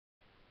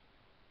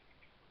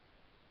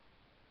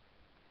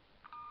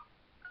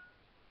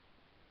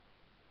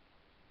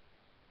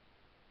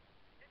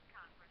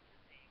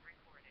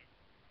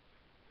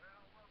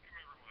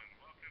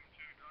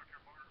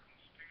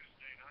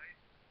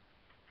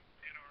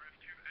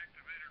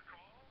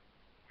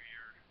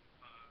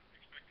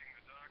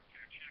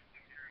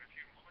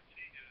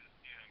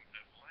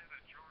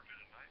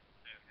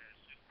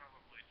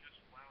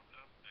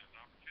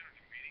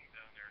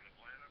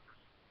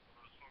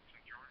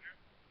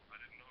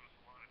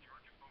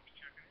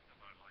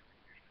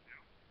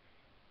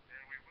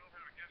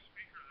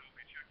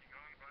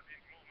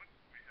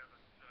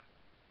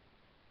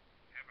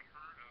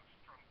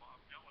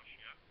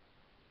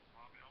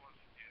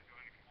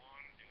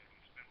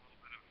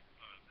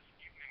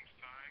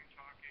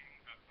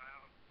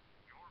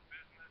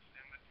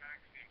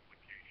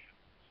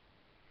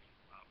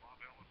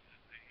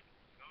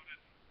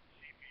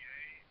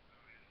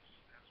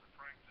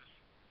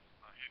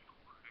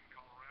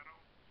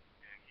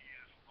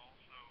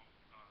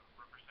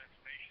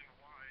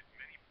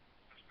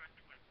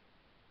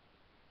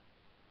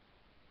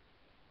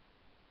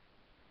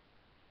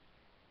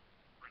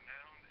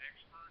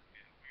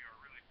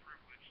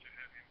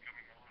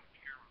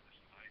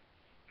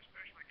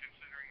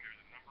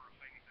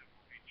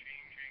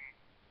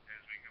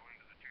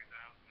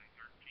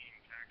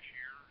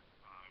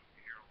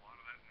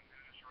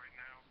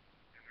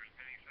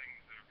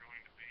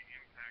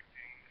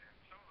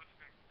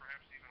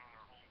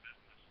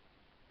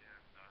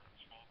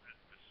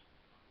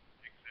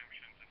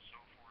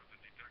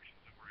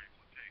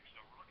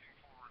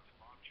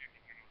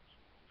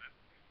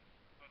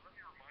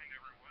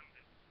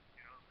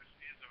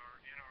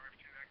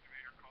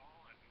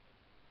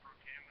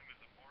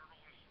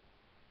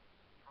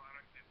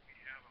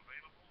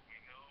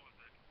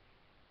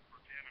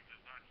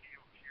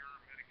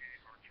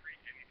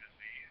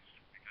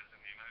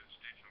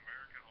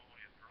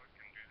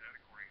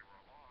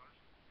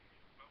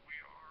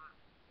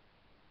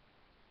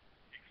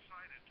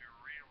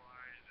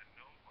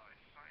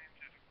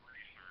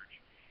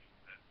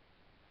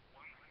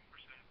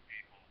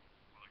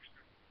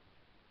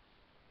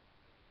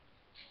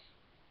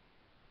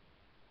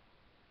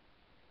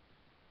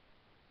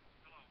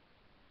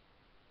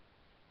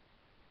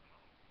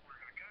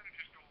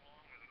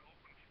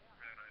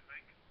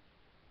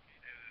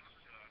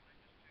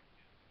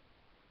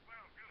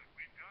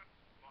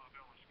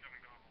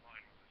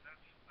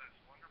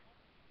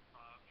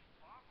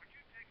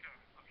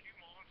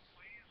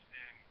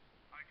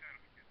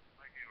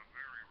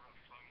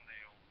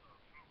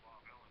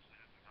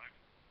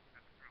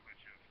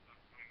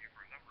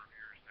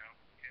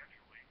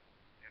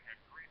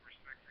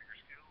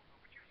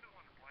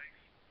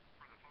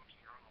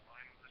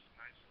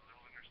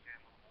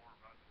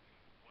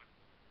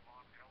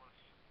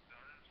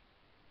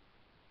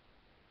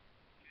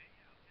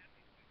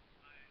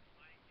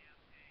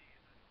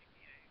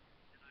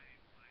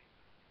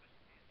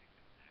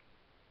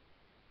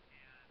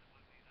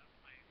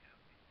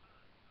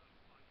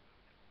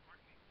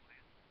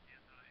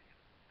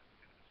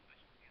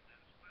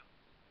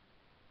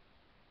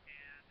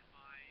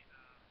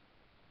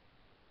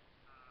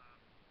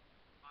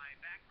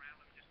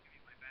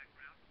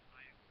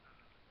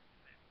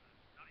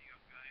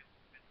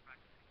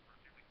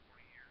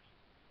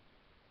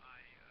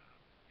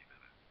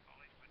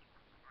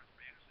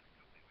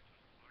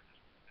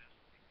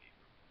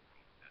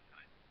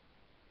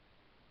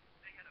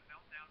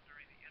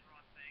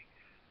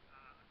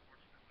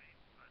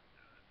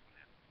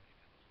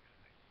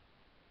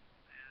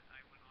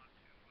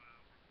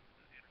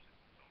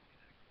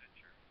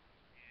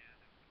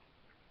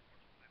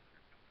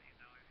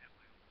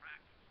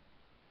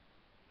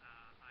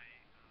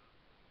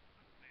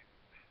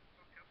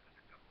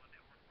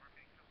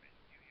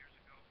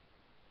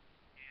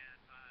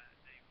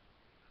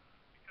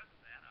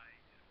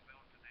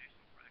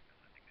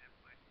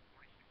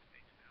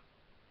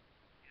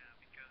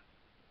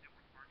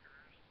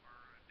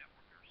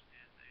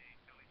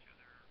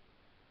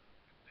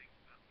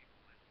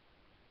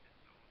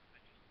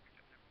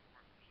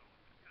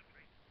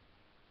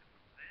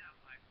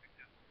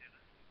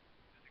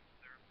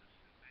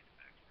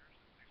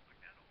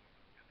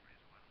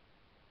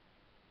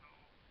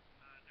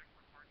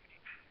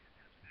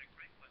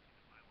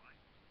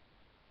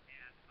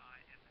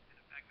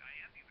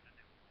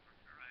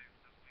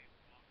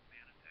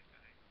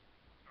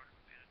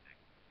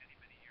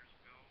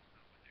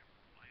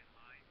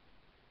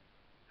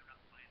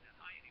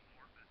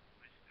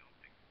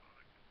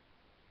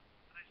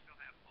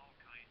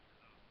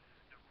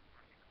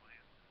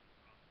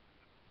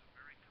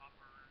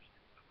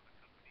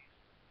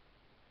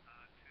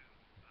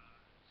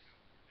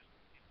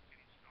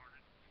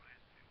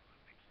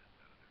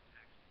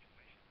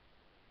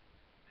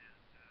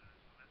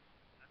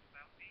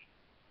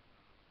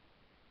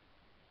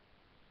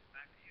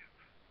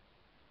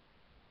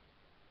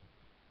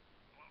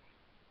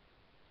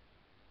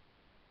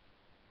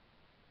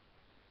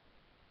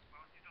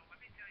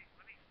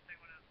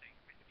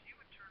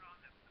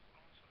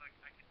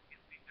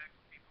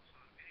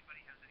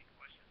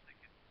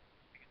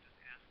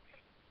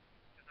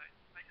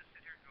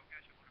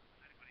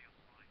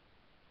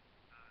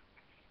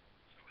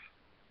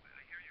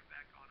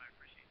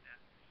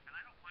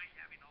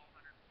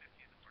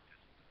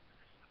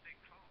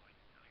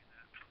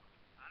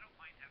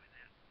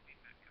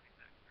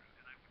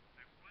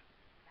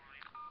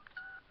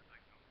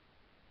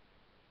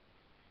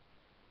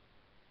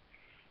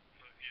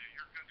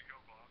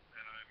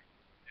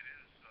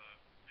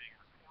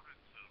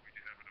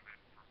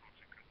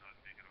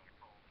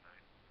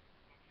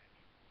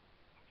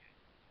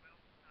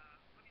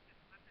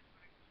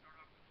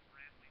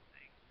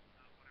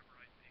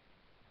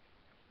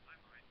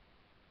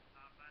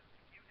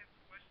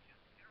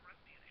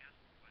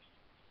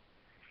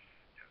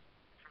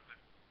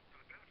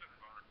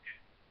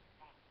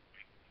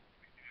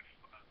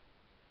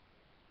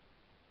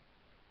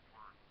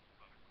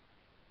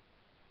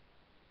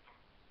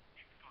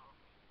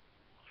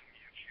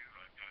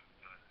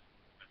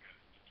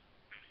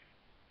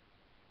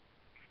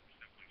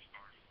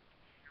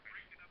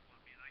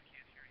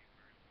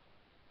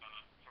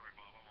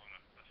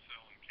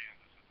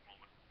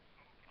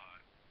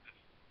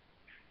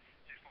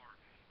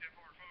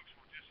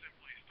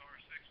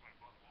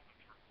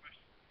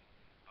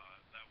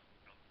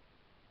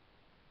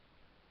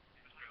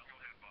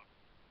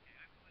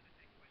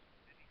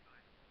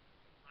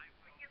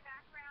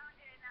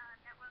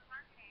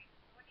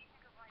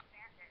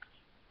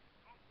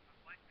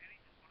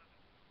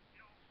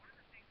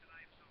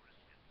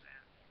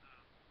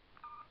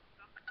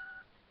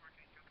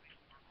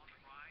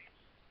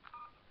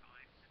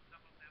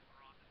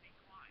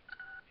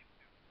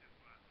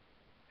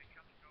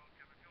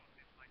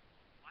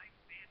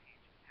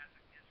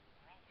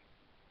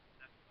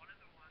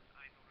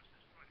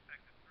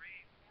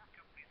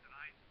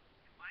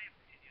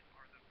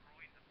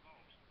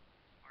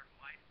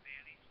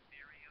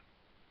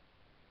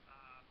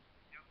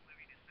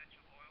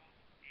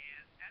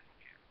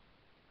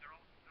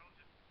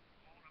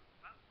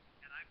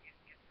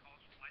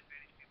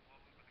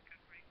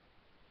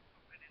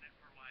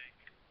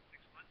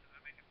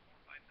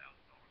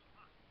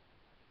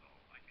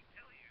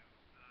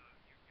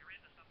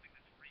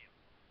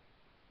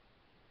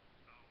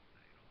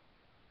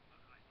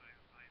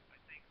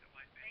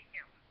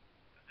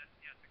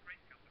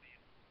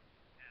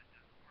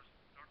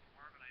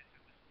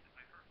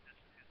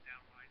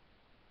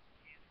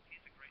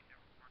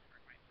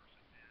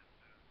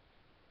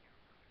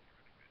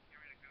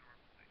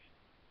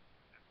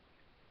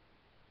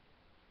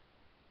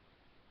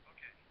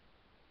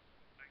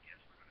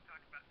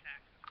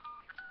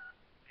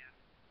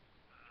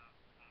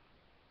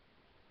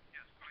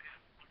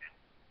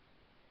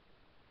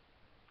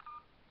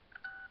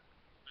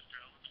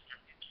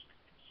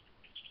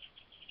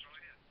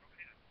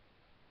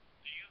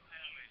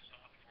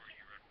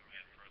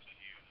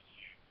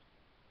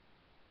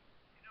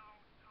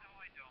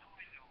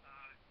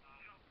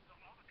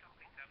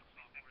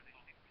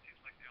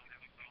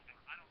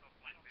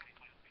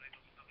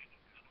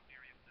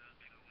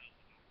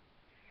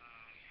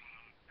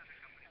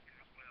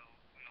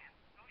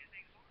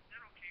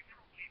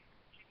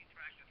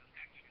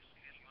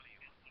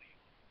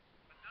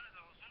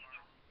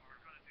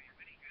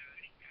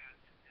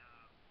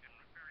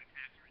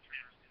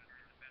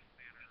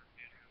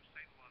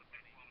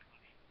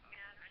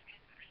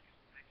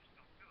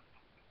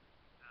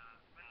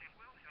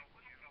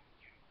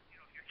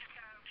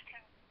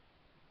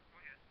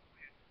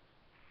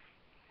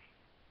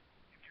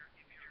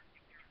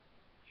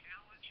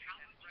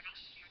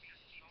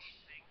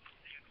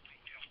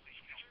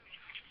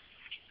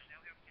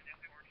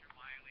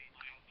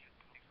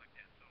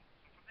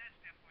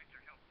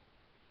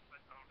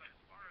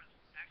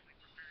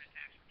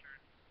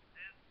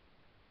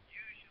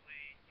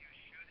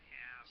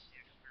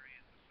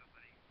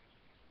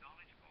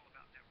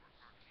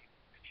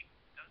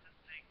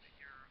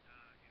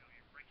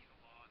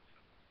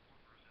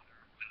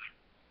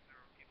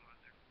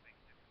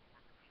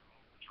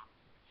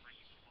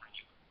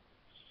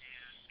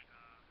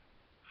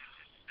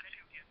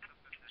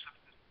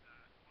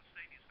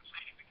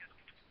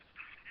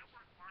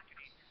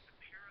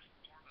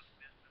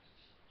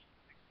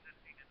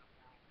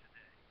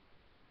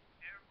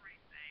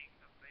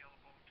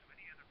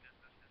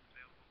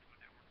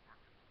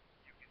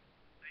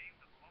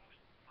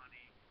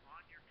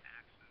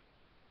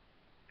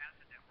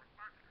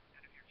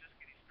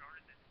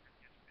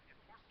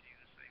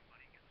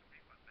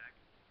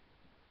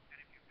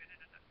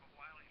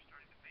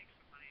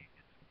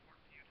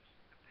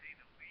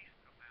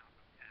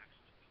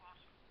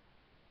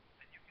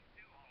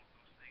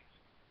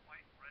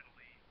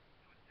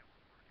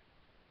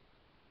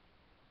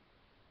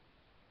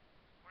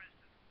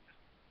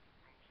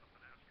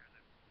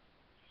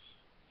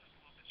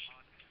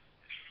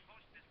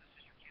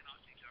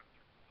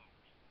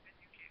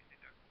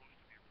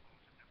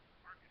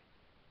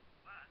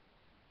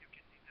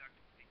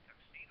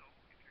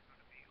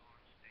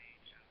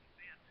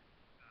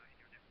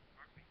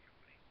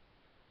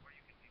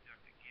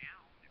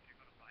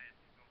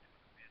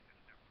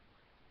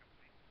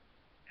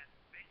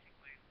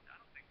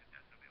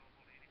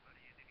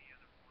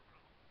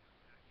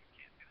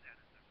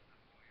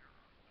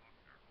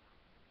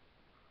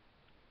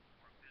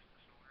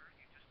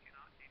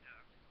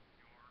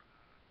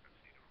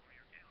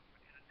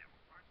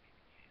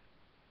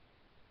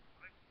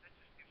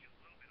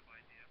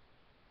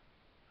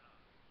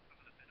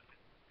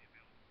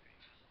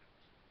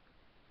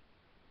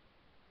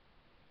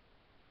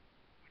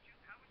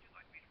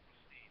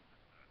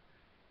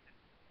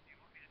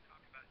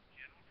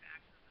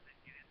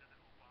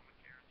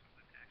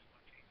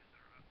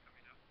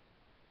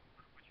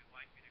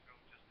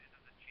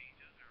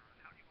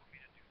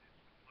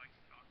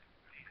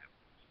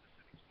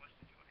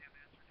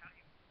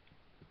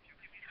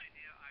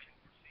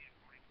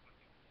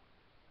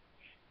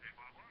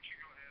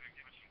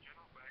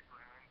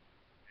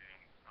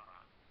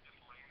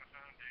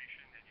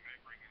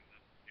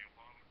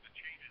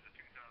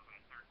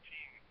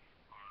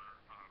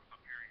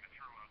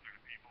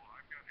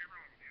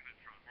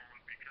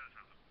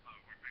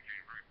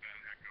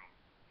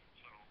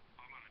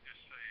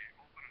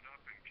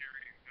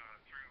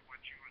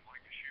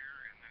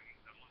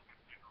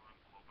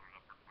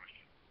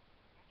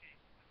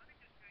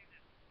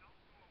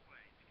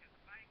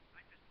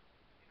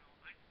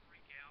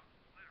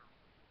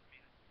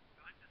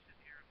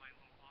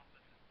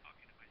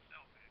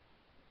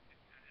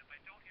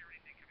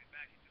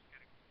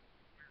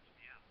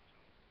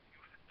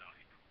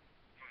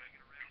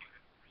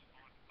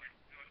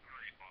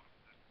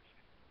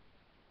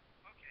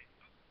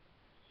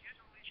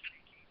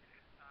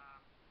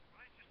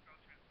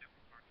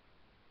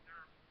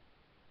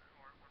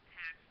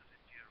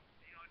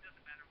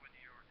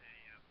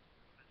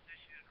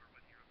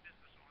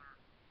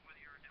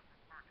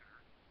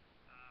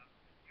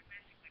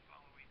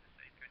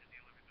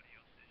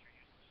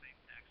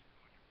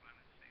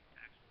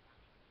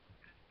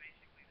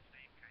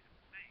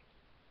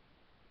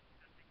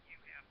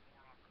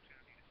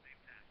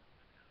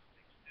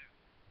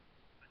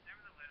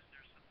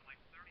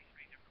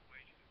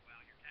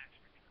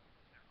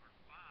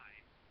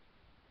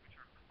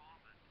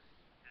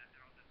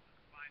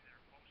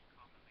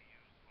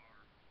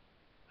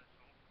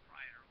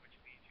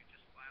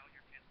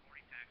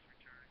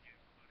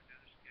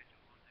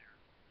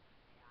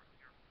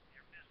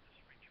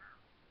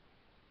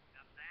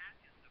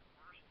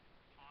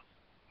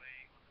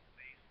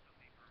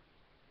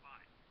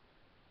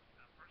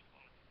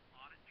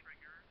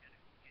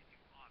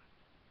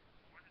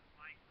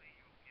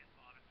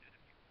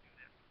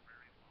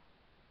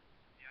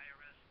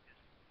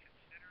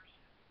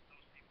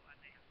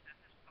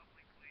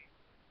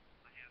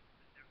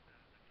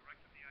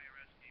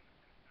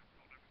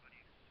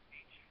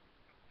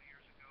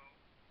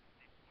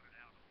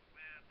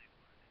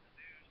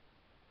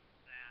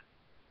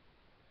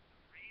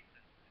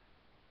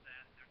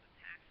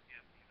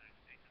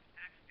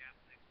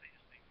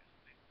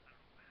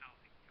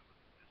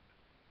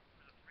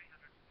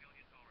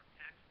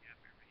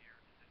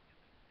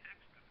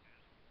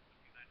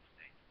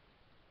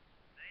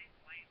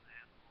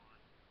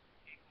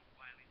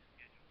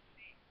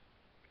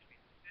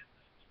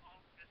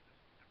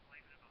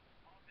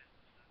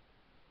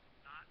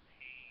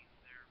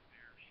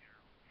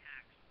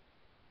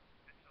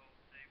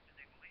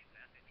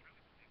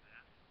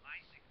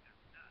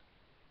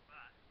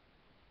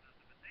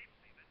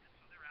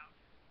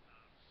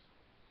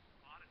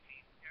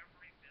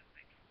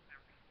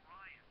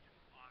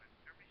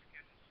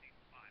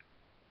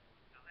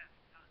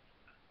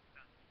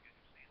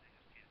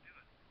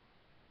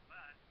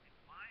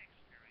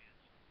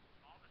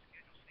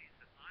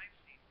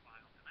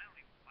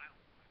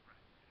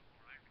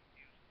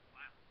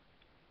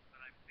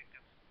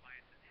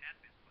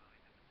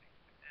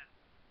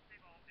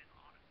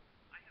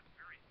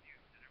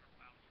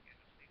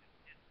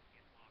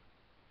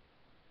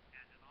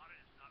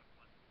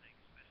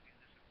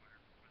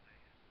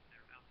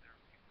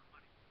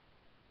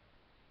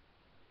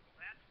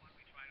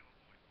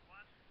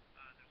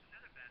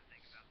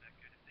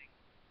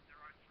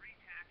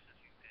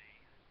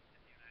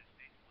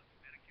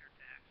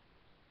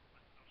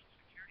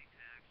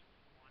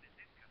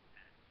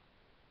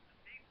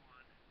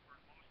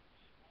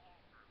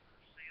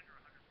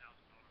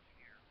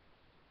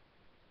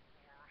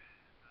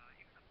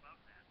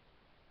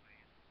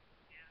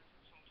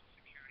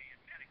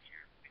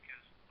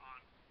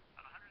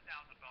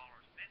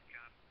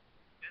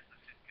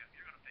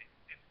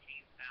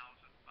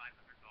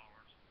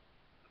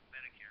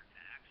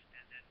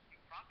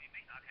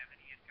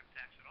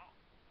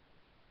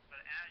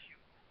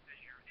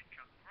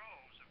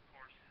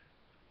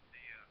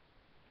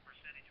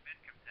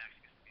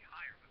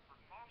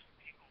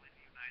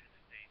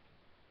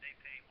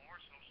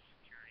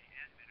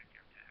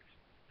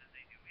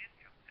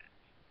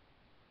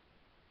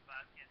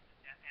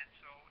And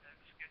so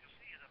Schedule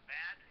C is a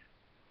bad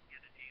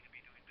entity to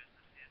be doing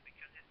business in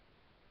because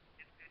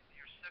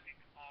you're subject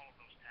to all of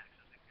those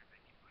taxes if you're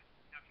making money.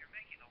 Now, if you're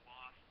making a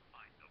loss,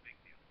 fine, no big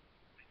deal.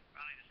 If you're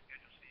filing a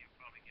Schedule C, you'll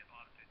probably get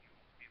audited. You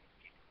won't be able to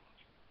keep your loss.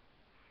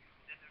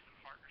 Then there's a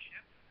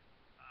partnership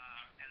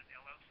and an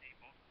LLC.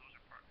 Both of those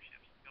are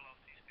partnerships.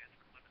 LLC stands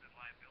for Limited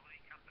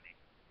Liability Company.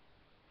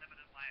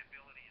 Limited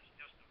liability is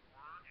just a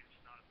word. It's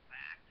not a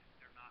fact.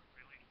 They're not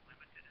really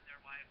limited in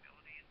their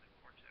liability, and the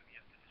courts have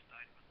yet to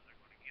decide whether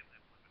they're going to give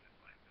them limited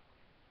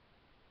liability.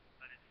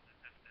 But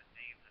that's the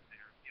name that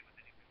they're given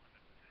anyway,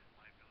 limited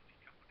liability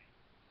company.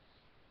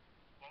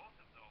 Both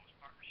of those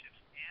partnerships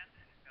and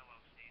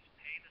LLCs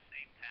pay the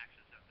same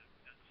taxes as the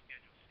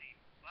Schedule C,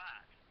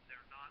 but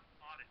they're not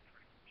audit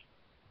triggers.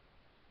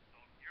 So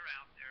if you're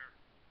out there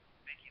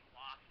making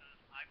losses,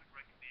 I would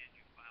recommend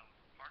you file as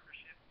a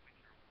partnership with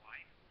your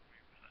wife or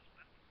your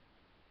husband,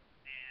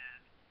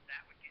 and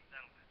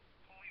that'll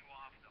pull you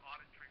off the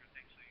audit trigger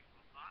thing, so you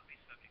will not be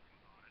subject to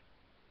an audit.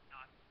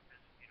 Not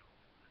as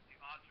the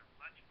odds are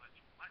much, much,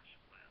 much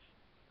less,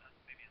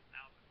 maybe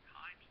 1,000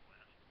 times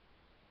less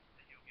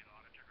that you'll get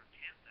audited, or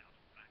 10,000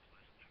 times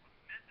less,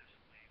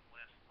 tremendously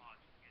less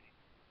odds of getting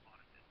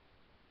audited.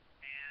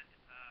 And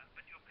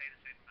but you'll pay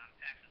the same amount of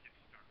taxes if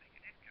you start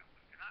making income.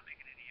 But if you're not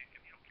making any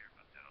income, you don't care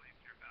about that. All you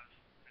care about is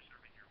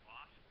preserving your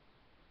loss,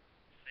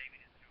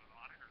 saving it through an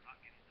audit, or not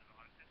getting it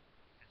audited.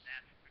 And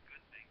that's a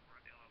good thing for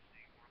an LLC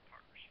or a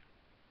partnership.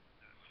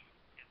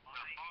 In my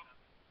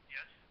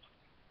yes.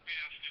 Let me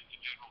ask just a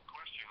general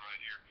question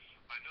right here.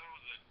 I know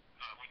that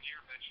when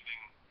you're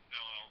mentioning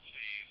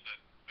LLCs, that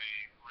may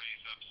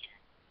raise up some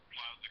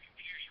clouds of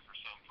confusion for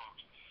some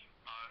folks.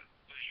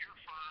 Does your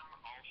firm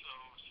also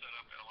set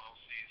up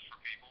LLCs for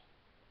people?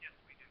 Yes,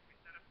 we do. We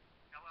set up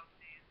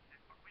LLCs, and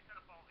we set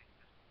up all these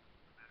businesses,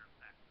 as a matter of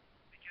fact,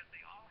 because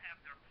they all have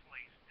their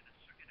place in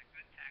a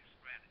good tax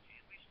strategy,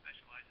 and we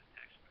specialize in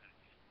tax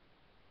strategies.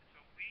 And so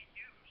we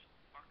use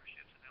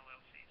partnerships and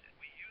LLCs, and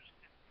we use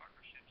in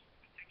partnerships, in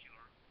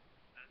particular,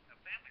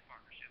 family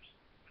partnerships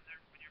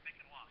when you're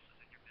making losses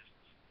in your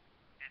business.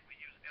 And we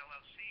use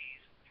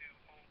LLCs to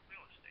hold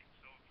real estate.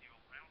 So if you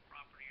own rental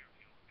property, or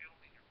if you own a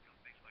building, or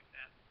things like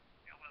that,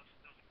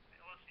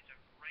 LLCs are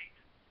a great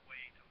way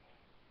to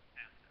hold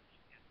assets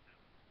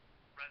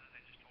rather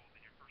than just hold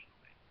them in your personal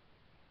name.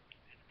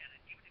 And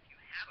even if you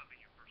have them in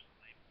your personal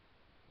name,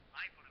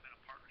 I put them in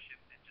a partnership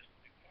and just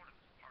report them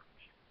as a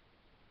partnership.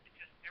 It's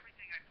just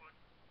everything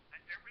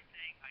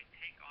I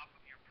take off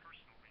of your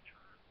personal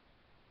return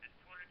and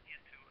put it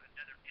into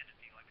another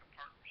entity like a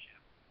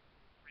partnership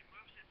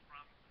removes it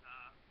from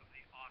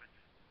the audit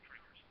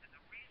triggers. And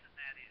the reason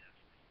that is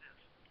this: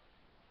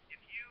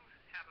 if you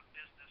have a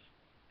business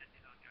and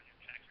on your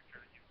tax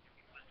return you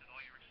listed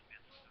all your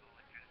expenses and all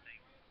that kind of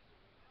thing,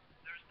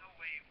 there's no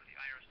way for the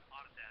IRS to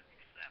audit that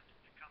except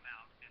to come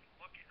out and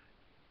look at it.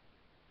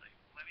 Like,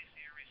 let me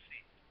see your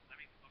receipt. We're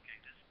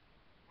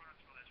going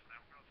to throw this one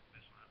out. We're going to throw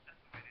this one out.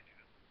 That's the way to do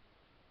it.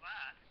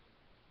 But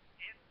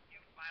if you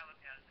file it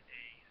as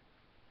a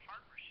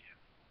partnership,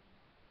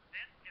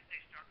 then if they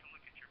start to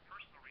look at your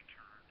personal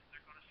return,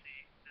 they're going to see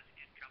this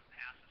income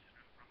passes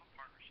through from a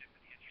partnership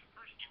and hits your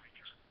personal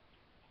return.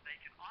 Well, they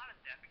can audit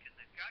that because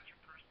they've got your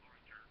personal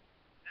return.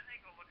 Then they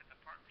go look at the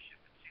partnership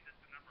and see that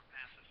the number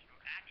passes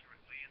through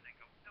accurately, and they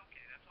go,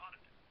 okay, that's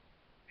audited.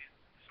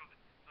 So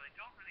they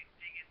don't really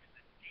dig into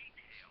the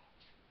details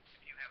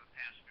if you have a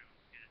pass-through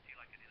entity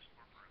like it is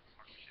corporate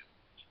partnership.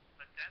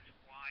 But that's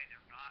why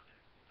they're not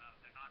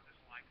as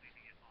likely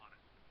to get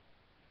audited.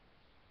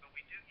 But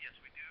we do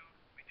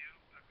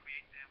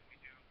create them. We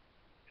do.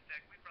 In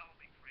fact, we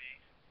probably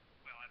create,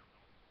 well, I don't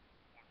know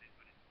more than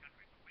anybody in the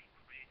country, but we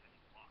create a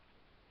lot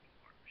of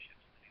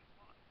partnerships and a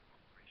lot of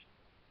corporations.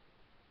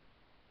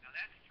 Now,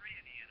 that's three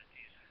of the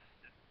entities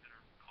that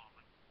are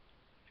common.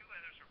 Two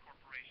others are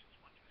corporations.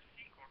 One's a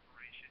C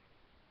corporation,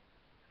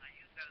 and I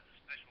use that as a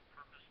special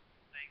purpose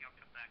thing. I'll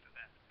come back to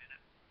that in a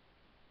minute.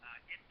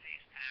 It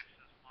pays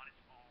taxes on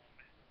its own.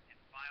 It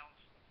files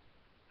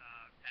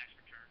tax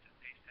returns and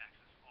pays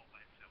taxes all by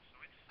itself.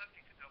 So it's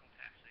subject to double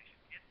taxation.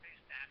 It pays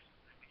taxes,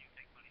 and when you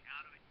take money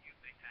out of it, you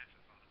pay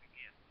taxes on it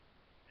again.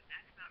 And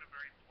that's not a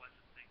very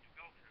pleasant thing to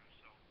go through.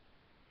 So,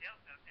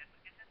 and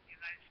in the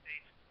United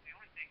States, the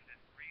only thing that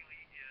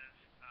really is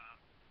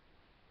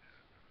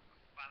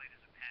filing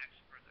as a tax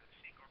or as a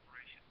C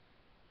corporation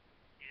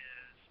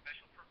is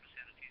special purpose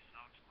entities, and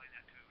I'll explain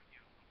that to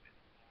you a little bit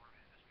more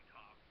as we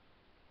talk.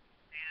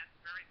 And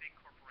very big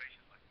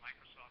corporations like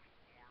Microsoft,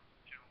 Ford,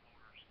 General Motors,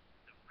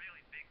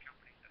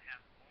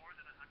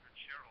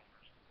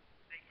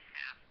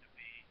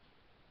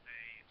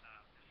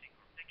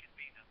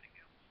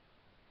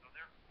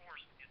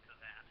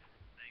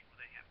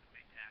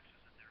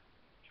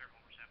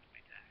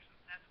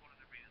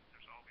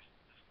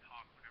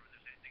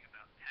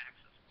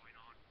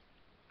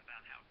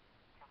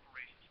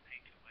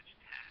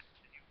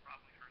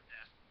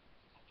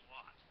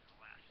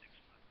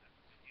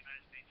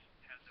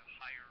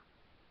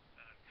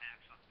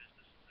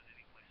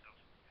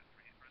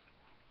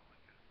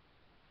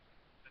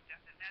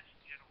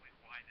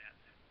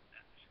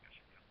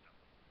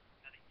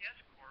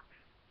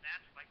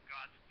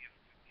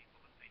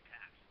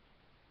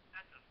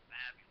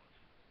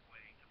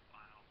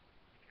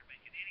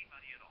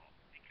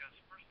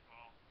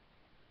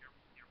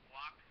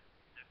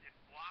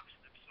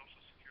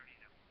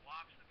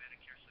 knocks the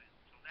Medicare,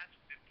 so that's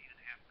 15.5%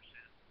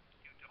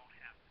 you don't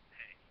have to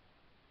pay.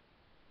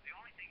 The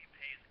only thing you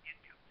pay is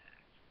income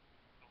tax.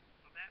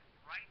 So that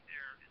right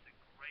there is a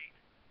great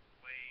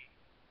way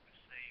to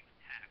save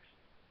taxes.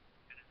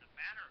 And as a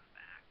matter of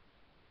fact,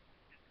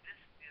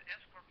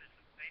 S corp is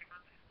the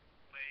favored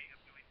way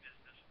of doing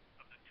business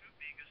of the two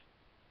biggest,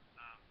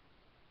 um,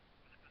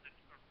 the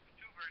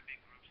two very big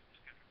groups in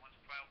this country.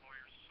 One's Trial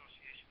Lawyers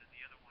Association, and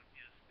the other one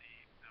is the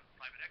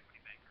private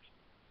equity bankers.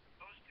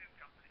 Those two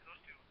companies,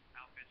 those two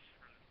outfits,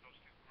 or those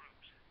two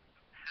groups,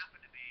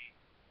 happen to be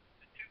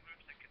the two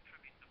groups that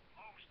contribute the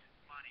most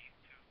money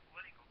to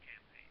political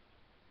campaigns.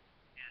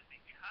 And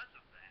because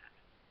of that,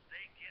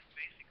 they get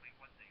basically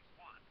what they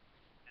want,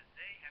 and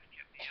they have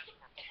kept the S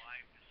corp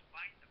alive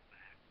despite the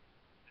fact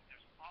that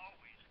there's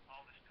always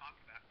all this talk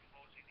about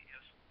closing the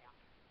S corp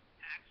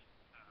tax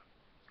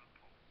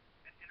loophole.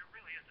 And it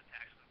really is a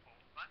tax loophole,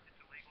 but it's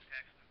a legal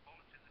tax loophole.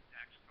 It's in the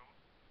tax code.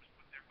 It was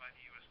put there by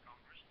the U.S.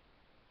 Congress,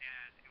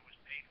 and it was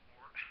paid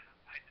for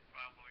by the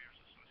Trial Lawyers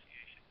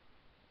Association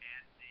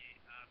and the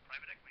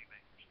private equity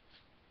bankers.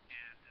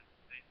 And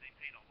they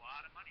paid a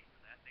lot of money for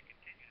that. They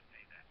continue to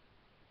pay that.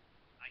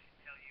 I can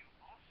tell you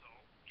also,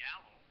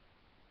 Gallo,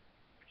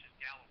 which is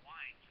Gallo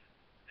Wines,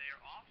 they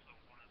are also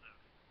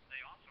they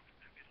also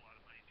contribute a lot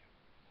of money to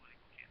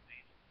political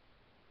campaigns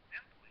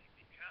simply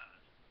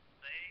because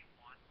they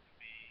want to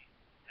be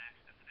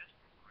taxed as an S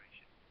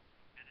corporation.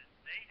 And as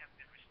they have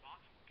been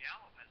responsible,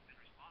 Gallo has been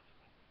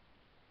responsible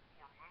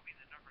for moving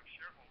the number of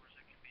shareholders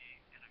that can be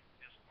in a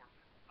S corp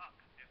up.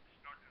 It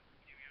started a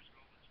few years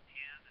ago, it was 10,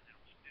 and then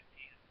it was 15,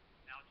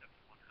 now it's up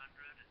to 100,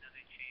 and then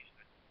they changed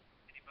it.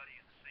 Anybody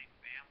in the same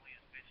family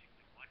is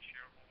basically one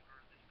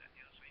shareholder, this, that,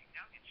 so you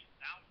now get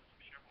thousands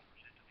of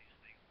shareholders into these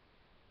things.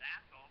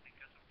 That's all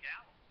because of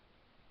Gallo.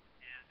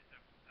 And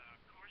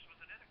Coors was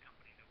another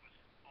company that was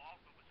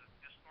an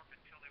S corp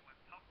until they went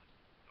public.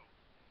 So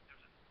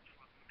there's a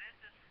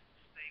tremendous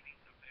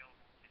savings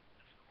available in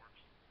S corps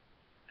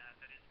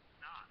that is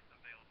not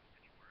available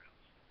anywhere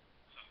else.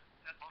 So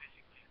that's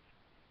basically it.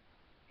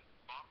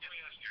 Bob, let me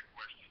ask you a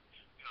question.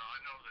 I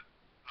know that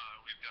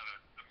we've got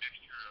a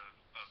mixture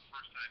of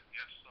first-time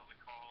guests on the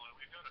call, and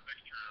we've got a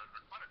mixture of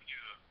quite a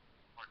few of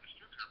our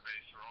distributor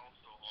base are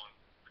also on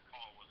the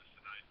call with us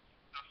tonight.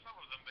 Now, some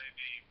of them may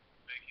be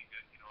making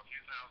a few $1,000s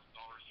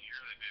a year.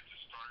 They may have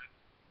just started.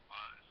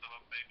 Some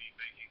of them may be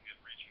making and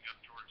reaching up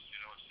towards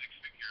a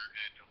six-figure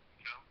annual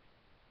income.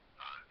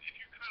 If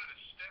you kind of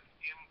step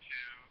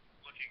into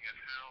looking at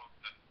how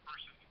a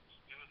person who's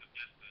new in the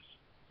business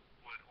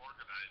would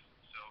organize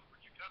themselves,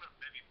 would you kind of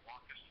maybe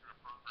walk us through a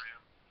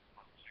program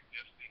on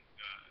suggesting,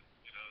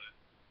 that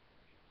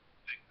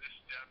take this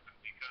step and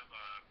become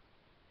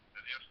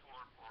an S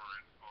corp or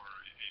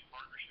a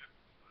partnership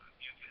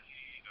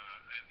entity,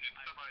 and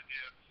some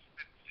idea,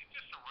 and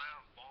just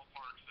around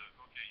ballparks of,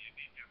 okay, you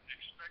need to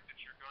expect that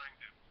you're going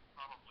to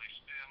probably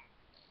spend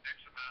X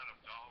amount of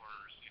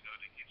dollars,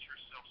 to get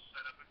yourself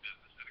set up in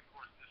business. And of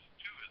course, this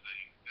too is a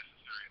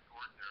necessary and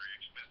ordinary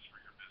expense for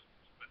your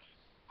business. But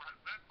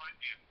that might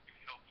be a big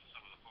help to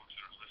some of the folks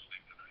that are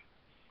listening tonight.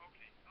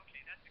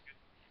 Okay, that's a good.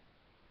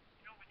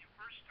 When you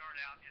first start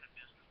out in a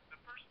business, the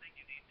first thing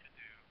you need to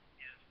do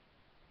is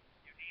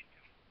you need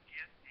to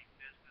get a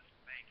business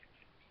bank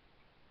account,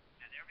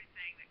 and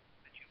everything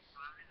that you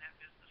earn in that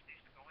business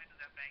needs to go into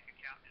that bank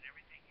account, and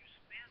everything you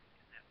spend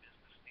in that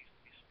business needs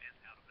to be spent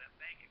out of that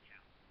bank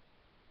account.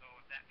 So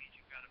if that means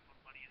you've got to put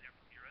money in there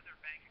from your other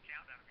bank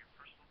account out of your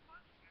personal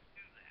funds, you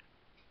do that.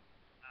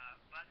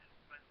 But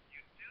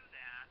you do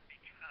that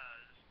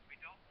because we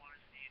don't want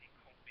to see any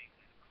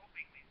co-mingling.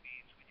 Co-mingling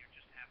means when you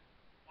just have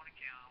one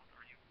account,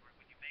 or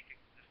when you make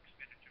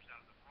expenditures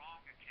out of the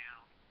wrong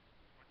account,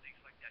 or things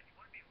like that. You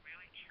want to be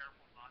really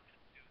careful not to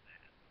do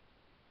that.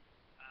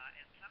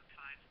 And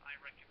sometimes I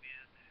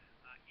recommend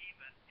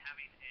even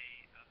having a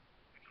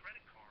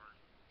credit card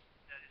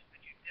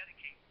that you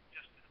dedicate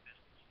just to the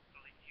business, so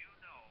that you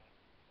know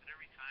that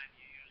every time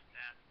you use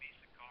that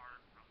Visa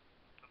card from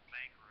some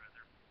bank or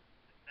other,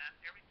 that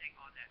everything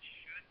on that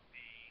should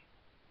be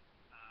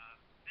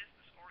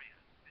business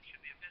oriented. It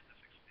should be a business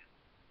expense.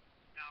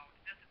 Now,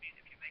 it doesn't mean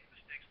if you make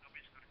mistakes,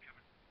 nobody's going to come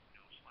and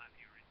slap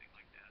you or anything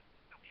like that.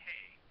 It's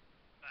okay,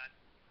 but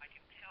I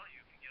can tell you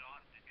if you get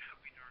audited,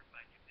 you'll be darn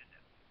glad you did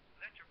that. So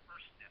that's your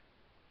first step.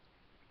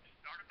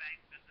 Start a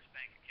business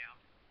bank account,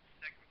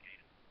 segregate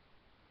it.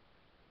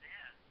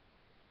 Then,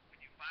 when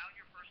you file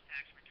your first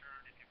tax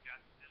return, if you've got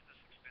business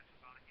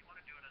expenses on it, you want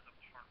to do it as a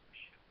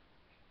partnership,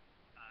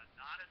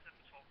 not as a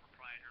sole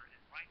proprietor. And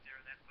right there,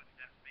 that puts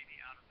that maybe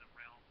out of the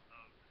realm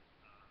of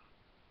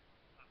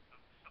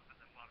something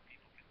that a lot of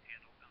people can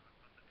handle on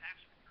the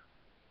tax return.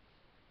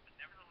 But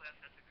nevertheless,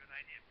 that's a good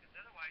idea, because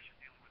otherwise you're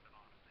dealing with an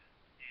audit.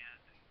 And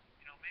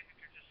maybe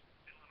if you're just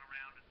fiddling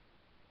around and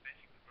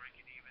basically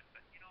breaking even, but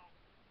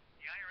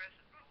the IRS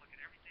is going to look at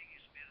everything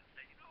you spend and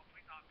say, if we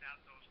knocked out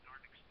those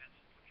darn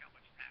expenses, look how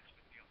much tax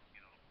we'd be able to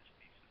get off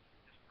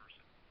this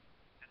person.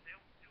 And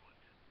they'll do it.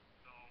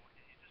 So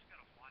you just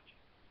got to watch it.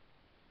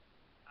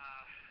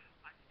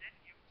 Then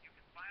you can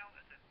file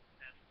as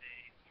a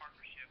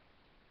partnership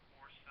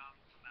for some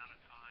amount of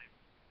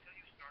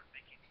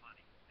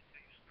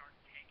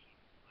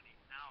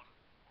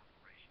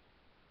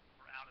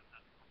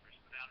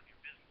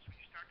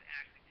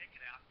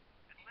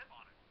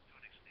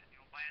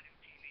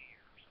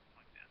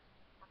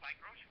buy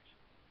groceries.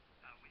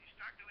 When you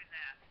start doing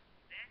that,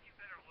 then you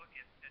better look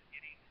at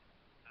getting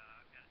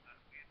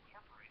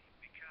incorporating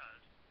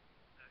because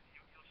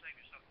you'll save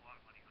yourself a lot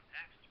of money on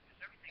taxes because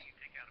everything you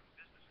take out of a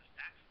business is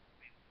taxable. I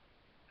mean,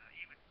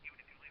 even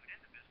if you leave it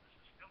in the business,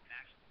 it's still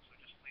taxable. So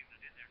just leaving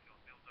it in there until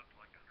it builds up to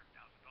like $100,000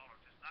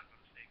 is not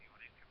going to save you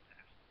on income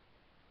taxes.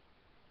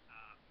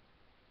 Uh,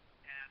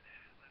 and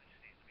let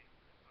me see.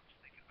 I was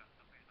thinking about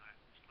something and I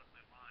slipped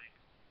my mind.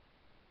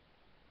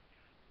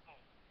 Oh,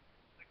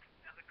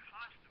 now the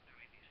cost of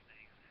doing these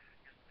things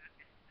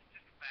is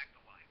just a fact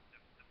of life.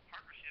 The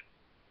partnership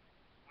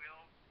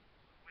will,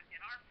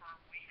 in our firm,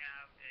 we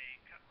have a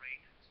cut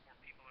rate for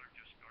people that are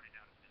just starting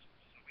out in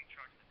business. So we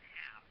charge them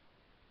half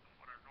of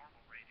what our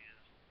normal rate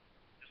is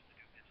just to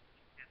do business.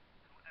 And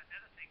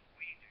another thing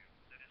we do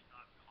that is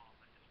not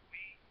common is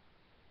we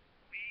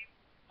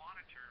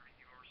monitor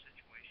your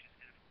situation,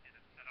 and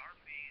if at our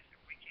fees,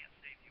 if we can't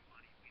save you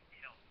money, we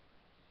tell you,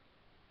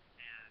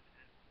 and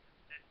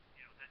then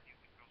then you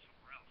can go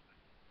somewhere else.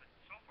 But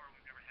so far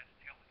we've never had to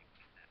tell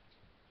anybody that.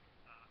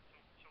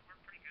 So we're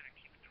pretty good at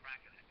keeping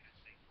track of that kind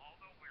of thing.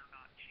 Although we're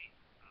not cheap,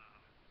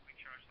 we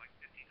charge like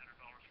 $1,500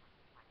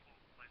 for a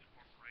full-fledged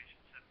corporation,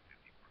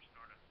 $750 for a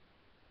startup.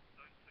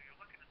 So you're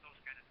looking at those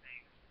kind of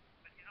things.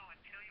 But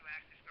until you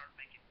actually start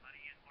making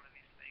money in one of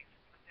these things,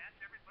 that's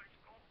everybody's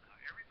goal now.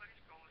 Everybody's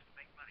goal is to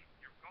make money.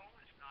 Your goal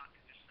is not to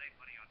just save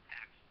money on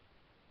taxes.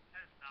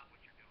 That is not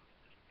what you're doing in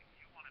this thing.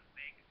 You want to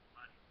make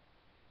money.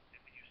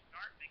 And when you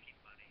start making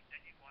money,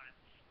 then you want to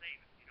save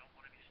it. You don't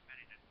want to be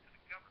spending it to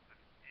the government.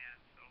 And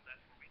so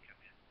that's where we come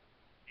in.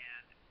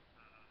 And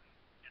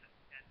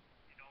and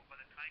by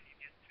the time you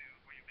get to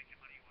where you're making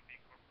money, you want to be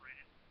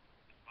incorporated.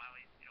 And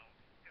finally,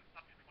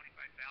 up to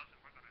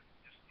 25,000, we're going to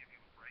just give you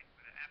a break.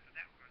 But after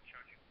that, we're going to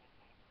charge you full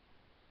load.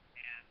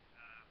 And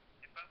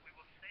but we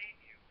will save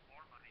you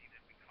more money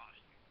than we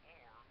cost you,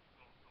 or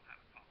we'll have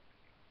a talk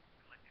with you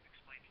and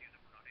explain to you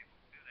that we're not able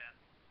to do that,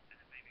 and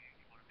that maybe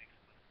you want to make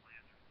some other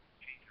plans or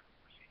change your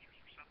procedures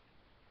or something.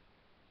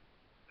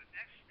 The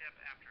next step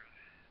after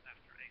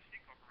a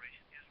C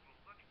corporation is we'll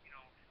look.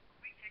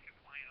 When we take a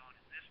client on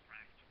in this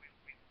practice,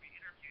 we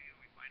interview you,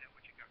 we find out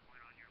what you got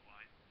going on in your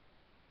life,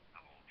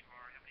 how old you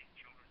are, how many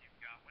children you've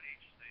got, what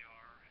ages they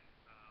are,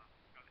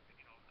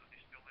 are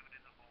they still living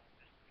in the home,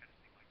 this kind of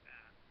thing like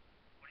that.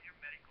 What are your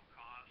medical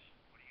costs?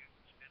 What do you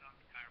spend on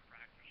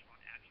chiropractors or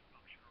on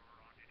acupuncture or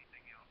on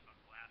anything else, on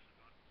glasses,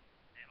 on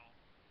dental?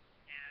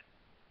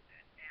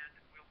 And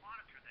we'll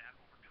monitor that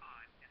over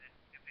time. And then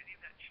if any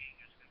of that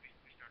changes, then we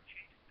start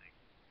changing things.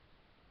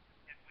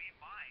 And we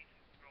might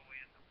throw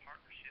in a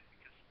partnership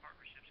because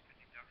partnerships can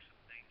deduct some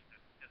things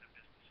that other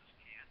businesses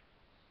can't.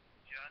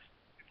 Just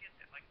to get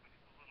that, like with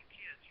the little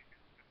kids, you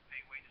can pay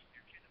wages for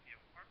your kid if you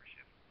have a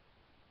partnership,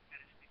 and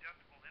it's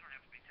deductible. They don't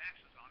have to pay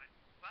taxes on it,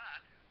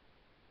 but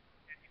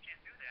and you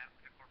can't do that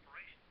with a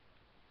corporation.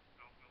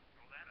 So we'll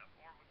throw that up.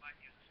 Or we might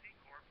use a C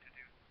Corp to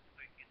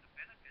get the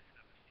benefits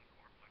of a C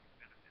Corp, like the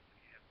benefits if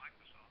you have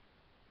Microsoft,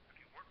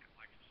 if you worked at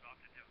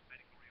Microsoft and have a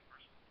medical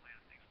reimbursement plan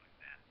and things like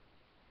that,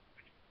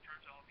 which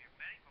turns all of your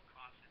medical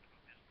costs into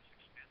a business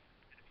expense.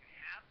 And if you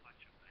have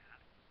much of that,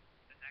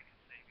 then that can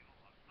save you a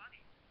lot of money.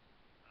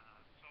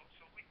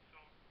 So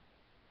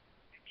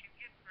it can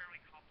get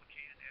fairly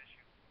complicated as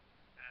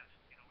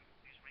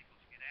these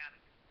wrinkles get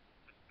added.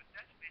 But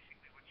that's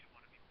basically what you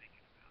want to be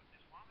thinking about.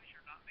 As long as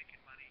you're not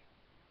making money,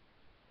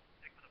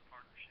 stick with a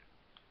partnership.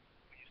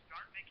 When you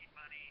start making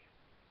money,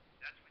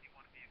 that's when you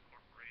want to be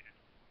incorporated.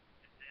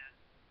 And then,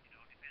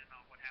 depending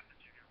on what happens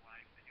in your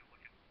life, then you'll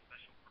look at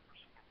special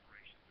purpose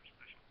corporations or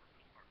special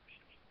purpose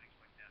partnerships and things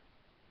like that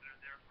that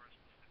are there for a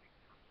specific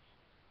purpose.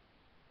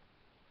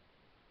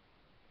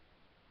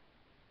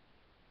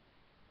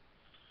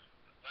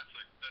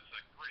 That's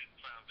a great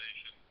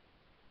foundation.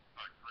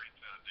 A great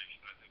foundation.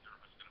 I think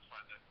everyone's going to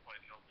find that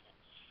quite helpful.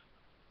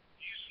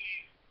 Do you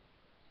see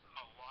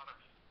a lot of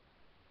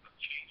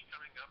change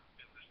coming up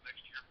in this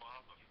next year,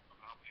 Bob, of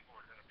how people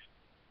are going to be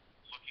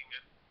looking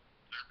at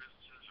their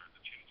businesses or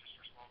the changes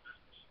for small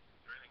business?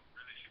 Is there anything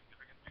really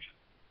significant we should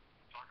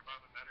talk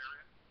about in that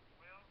area?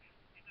 Well,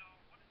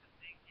 one of the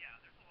things, yeah,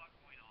 there's a lot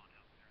going on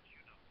out there, as you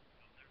know.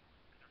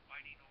 They're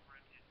fighting over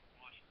it in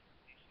Washington,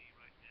 D.C.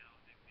 right now.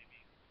 They've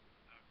maybe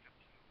come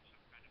to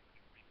some kind of an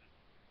agreement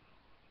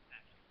on the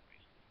tax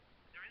increase.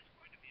 There is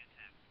going to be a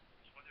tax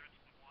increase, whether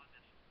it's the one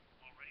that's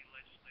already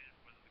legislated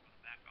or whether they're going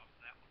to back off of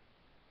that one.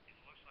 It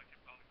looks like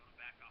they're probably going to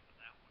back off of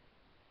that one.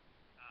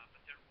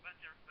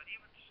 But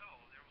even so,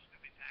 there was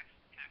going to be tax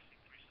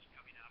increases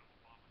coming out of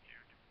Obamacare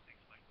and different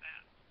things like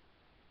that.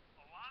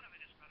 A lot of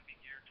it is going to be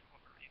geared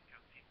toward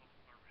income people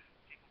or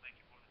people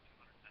making more than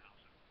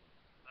 200,000.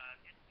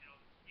 But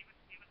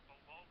even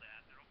below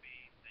that, there will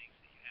be things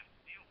that you have to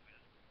deal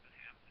with that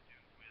have to do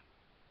with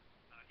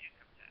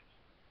income tax.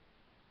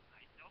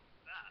 I know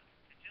that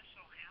it just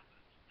so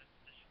happens that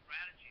the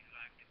strategy that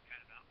I've been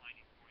kind of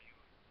outlining for you,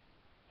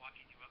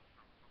 walking you up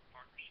from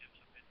partnerships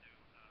up into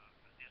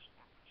an S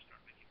corp when you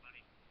start making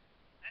money,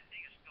 that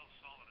thing is still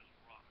solid as a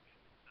rock.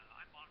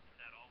 I monitor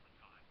that all the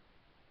time,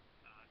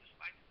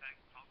 despite the fact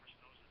Congress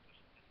knows that this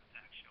is a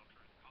tax shelter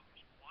and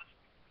Congress wants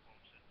people to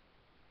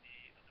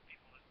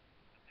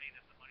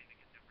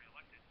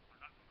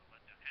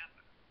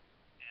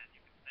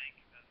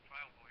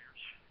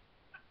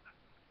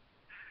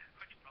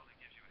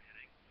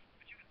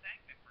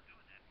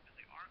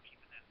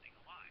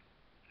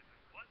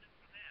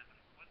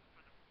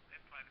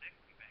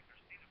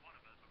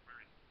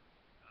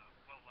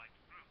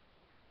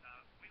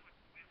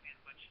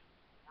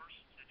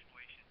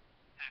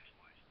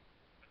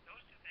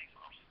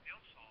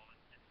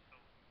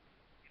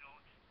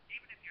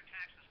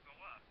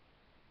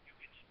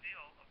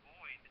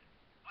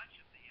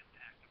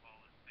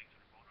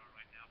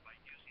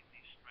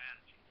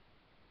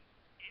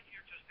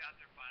out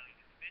there filing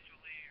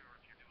individually, or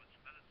if you're doing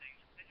some other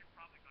things, then you're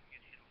probably going to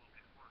get hit a little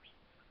bit worse.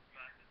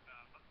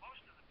 But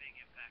most of the big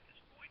impact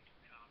is going to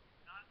come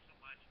not so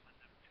much on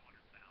the 200,000.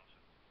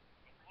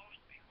 So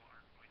most people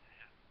aren't going to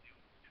have to deal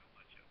with too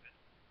much of it,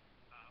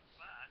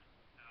 but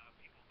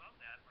people know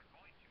that are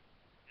going to.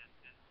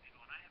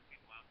 And I have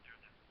people out there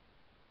that,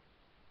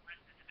 for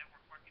instance, in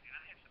network marketing,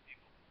 I have some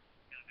people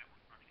in a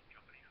network marketing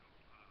company who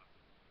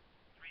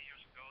 3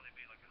 years ago they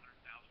made like $100,000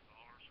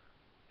 or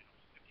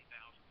 50,000,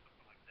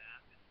 something like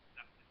that, and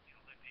that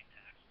they paid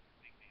taxes,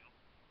 big deal.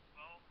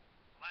 Well,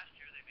 last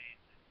year they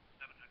made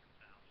 700,000,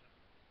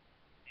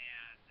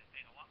 and they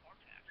paid a lot more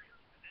taxes.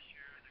 And this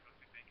year they're going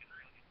to be making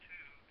 $1,200,000,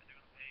 and they're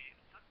going to pay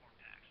a ton more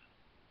taxes.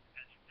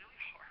 And it's really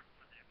hard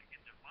for them to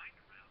get their mind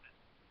around it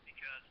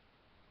because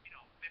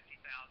 50,000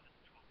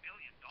 to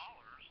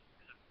 $1,000,000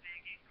 is a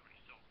big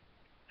increase. So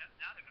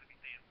now they're going to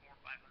be paying 400,000 or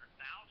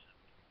 500,000,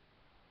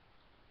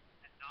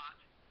 and not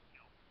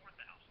 4,000.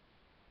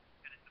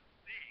 And it's a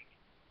big,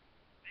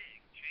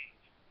 big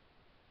change.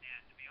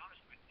 And to be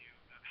honest with you,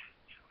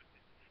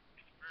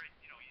 it's very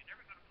you're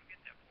never going to forget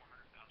that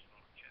 $400,000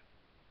 check.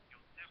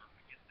 You'll never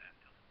forget that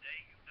till the day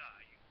you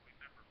die. You will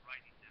remember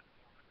writing that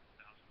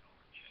 $400,000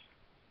 check.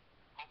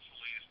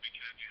 Hopefully, it's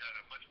because you had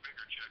a much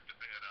bigger check to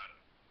pay it out of.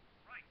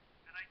 Right.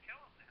 And I tell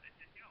them that. I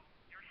said,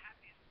 your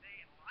happiest day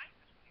in life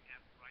is when you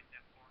have to write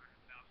that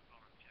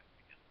 $400,000 check,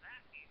 because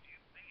that means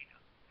you've made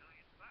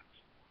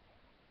 $1,000,000 or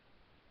more.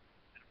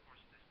 And of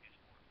course, in this case,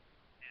 more.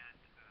 And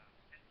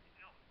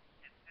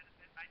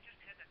I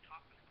just had that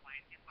talk with a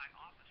client in my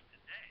office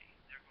today.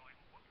 They're going,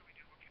 well, what can we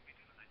do? What can we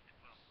do? And I said,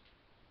 well,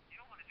 you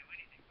don't want to do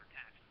anything for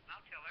taxes. And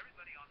I'll tell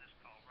everybody on this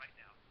call right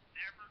now,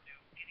 never do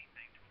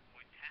anything to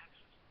avoid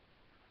taxes.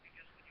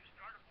 Because when you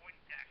start avoiding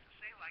taxes,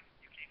 say like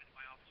you came into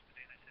my office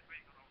today and I said, well,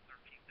 you're going to owe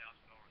 $13,000.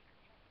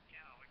 You go, holy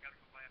cow, I got to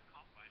go buy a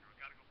combine, or I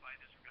got to go buy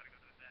this, or got to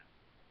go do that.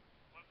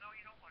 Well, no,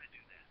 you don't want to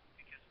do that,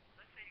 because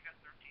let's say you got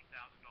 $13,000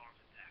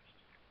 in taxes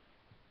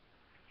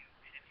due.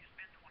 And if you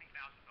spend $20,000,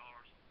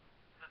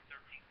 let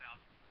 13,000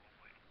 go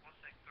away. Let's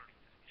say 30.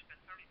 You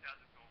spend 30,000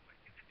 go away.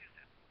 You can do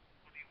that.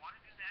 Well, do you want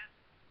to do that?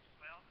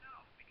 Well,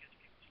 no, because if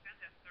you spend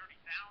that 30,000,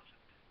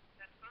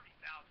 that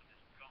 30,000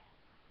 is gone.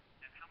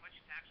 And how much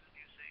taxes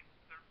do you save?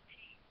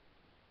 13.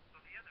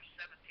 So the other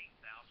 17,000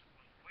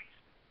 was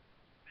wasted.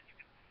 And you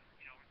can,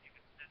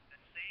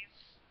 that same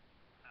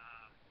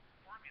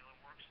formula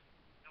works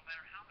no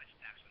matter how much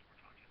taxes we're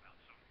talking about.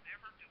 So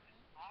never do it.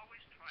 Always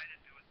try to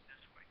do it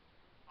this way.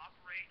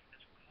 Operate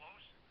as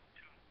close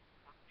to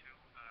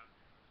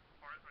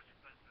or as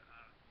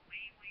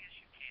leanly as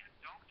you can.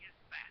 Don't get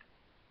fat.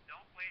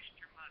 Don't waste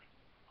your money.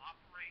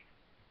 Operate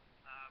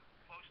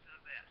close to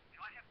the vest.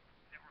 I have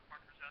network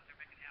marketers out there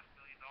making $500,000,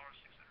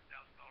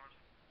 $600,000,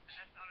 and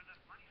that's not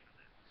enough money for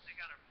them. They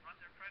got to run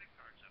their credit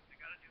cards up. They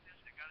got to do this.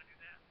 They got to do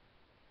that.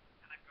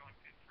 And I'm going,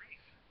 good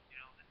grief.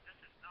 This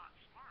is not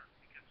smart,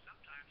 because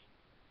sometimes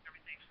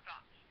everything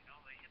stops.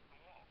 They hit the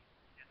wall,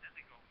 and then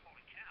they go,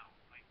 holy cow,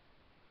 my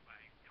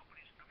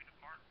company's coming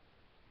apart,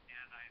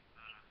 and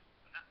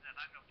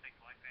I don't take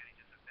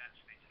advantages at that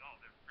stage at all.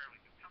 They're a fairly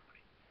new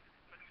company.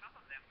 But some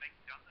of them make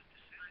dumb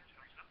decisions.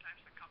 Sometimes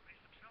the companies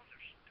themselves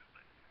are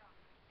stupid.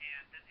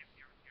 And then if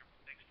your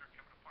things start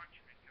coming apart,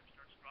 your income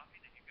starts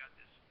dropping, and you've got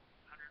this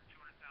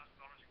 $200,000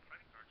 in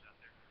credit cards out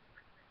there.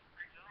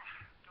 No,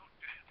 don't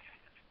do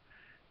that. This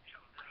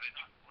is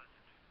not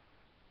pleasant.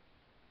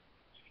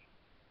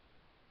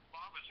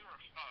 Bob, is there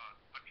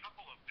a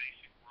couple of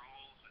basic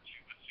rules that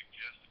you would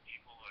suggest to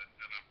people,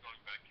 and I'm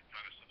going back to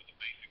kind of some of the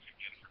basics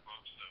again for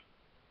folks, of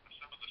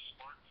some of the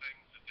smart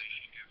things that they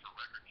should do for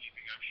record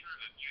keeping? I'm sure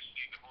that you've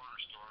seen the horror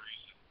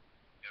stories,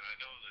 and I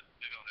know that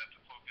they don't have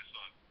to focus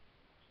on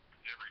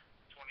every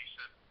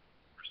 20-cent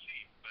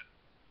receipt, but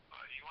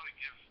you want to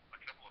give a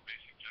couple of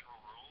basic general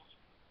rules?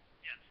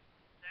 Yes,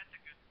 that's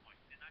a good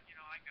point. And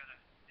I gotta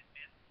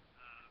admit,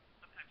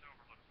 sometimes I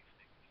overlook these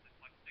things. It's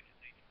like second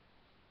nature.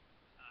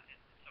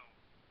 And so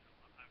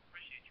I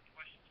appreciate your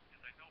questions,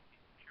 because I know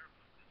people care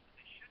about this, and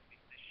they should,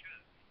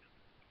 because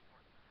it's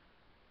important.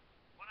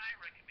 What I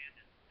recommend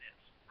is this.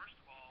 First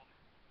of all,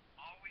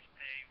 always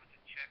pay with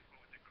a check or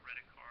with a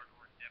credit card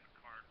or a debit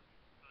card,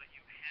 so that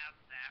you have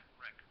that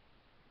record.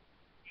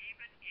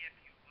 Even if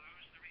you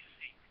lose the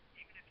receipt,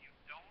 even if you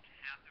don't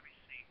have the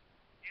receipt,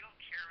 it'll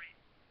carry.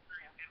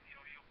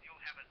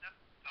 You'll have enough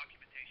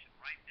documentation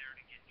right there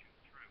to get you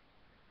through.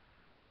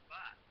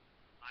 But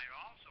I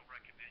also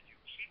recommend you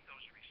keep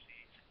those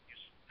receipts. You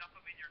stuff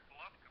them in your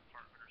glove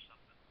compartment or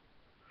something,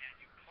 and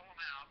you pull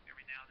them out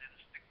every now and then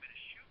and stick them in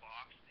a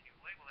shoebox, and you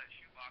label that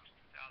shoebox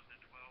 2012,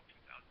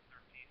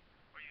 2013,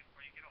 or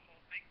you get a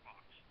whole big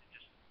box and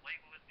just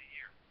label it the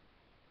year.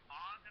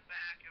 On the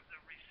back of the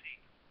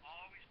receipt,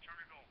 always turn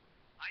it over.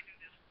 I do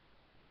this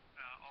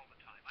all the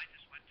time. I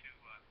just went to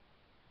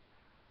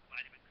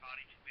Vitamin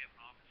Cottage. We have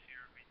an office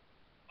here. We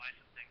buy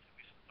some things that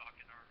we stock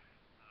in our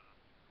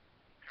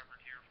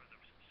cupboard here for the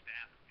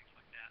staff and things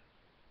like that.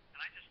 And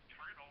I just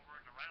turn it over,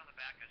 and right on the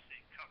back I say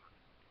covered.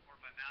 Or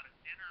if I'm out at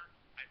dinner,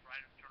 I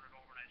turn it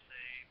over and I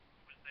say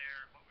who was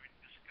there, what we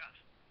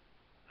discussed,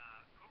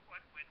 who,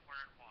 what, when,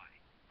 where, and why.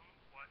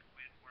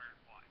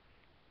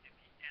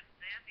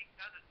 then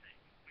the other thing,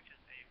 which is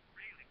a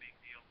really big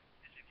deal,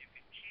 is if you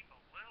can keep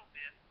a little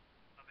bit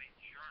of a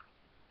journal.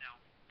 Now,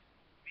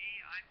 me,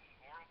 I'm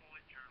horrible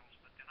in journals,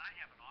 but then I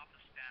have an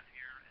office staff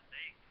here, and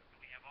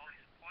we have all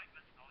these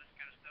appointments and all this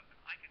kind of stuff, and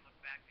I can look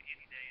back to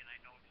any day, and I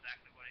know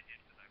exactly what I did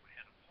because I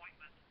had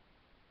appointments,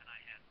 and I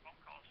had phone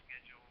calls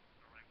scheduled,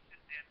 or I was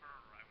in Denver,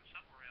 or I was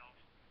somewhere else,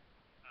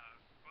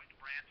 going to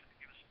Branson to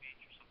give a speech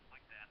or something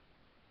like that.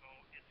 So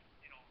it's,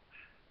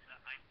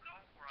 I know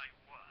where I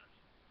was,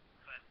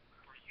 but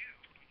for you,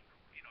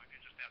 if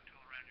you're just out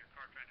tooling around in your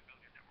car trying to build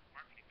your network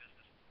marketing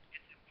business,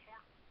 it's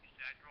important. You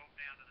say, I drove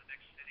down to the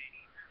next city,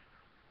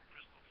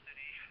 Crystal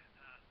City,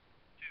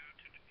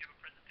 to give a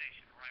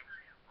presentation, or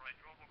I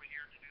drove over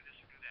here to do this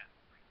or do that.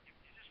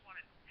 You just want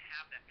to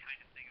have that kind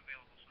of thing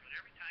available so that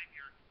every time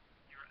you're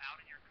out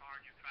in your car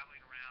and you're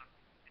traveling around,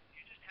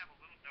 you just have a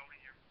little note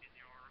in your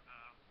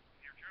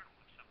journal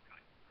of some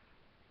kind.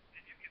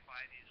 And you can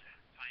buy these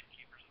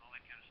timekeepers and all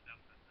that kind of stuff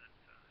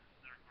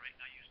that are great,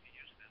 and I used to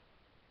use them.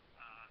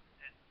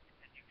 And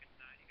you can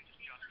just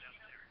jot it down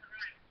there.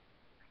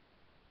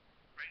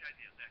 Great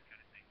ideas, that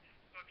kind of thing.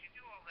 So if you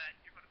do all that,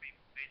 you're going to be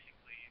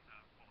basically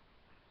bulletproof.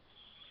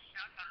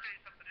 Now, I'll tell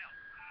you something else.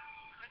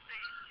 Let's say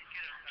you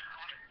get an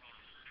audit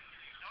notice.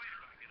 You know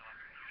you're going to get an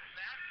audit notice. Well,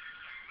 that's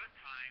a good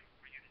time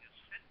for you to just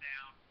sit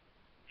down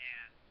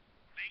and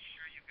make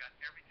sure you've got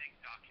everything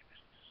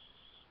documented.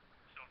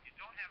 So if you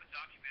don't have a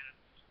documented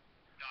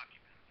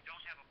document, if you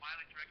don't have a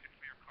mileage record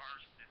for your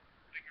cars, then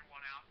figure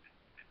one out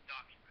and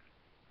document it.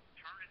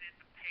 Turn it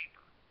into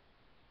paper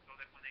so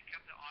that when they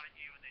come to audit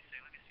you and they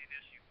say, let me see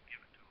this, you can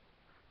give it to them.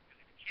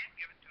 Because if you can't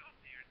give it to them,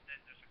 then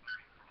there's going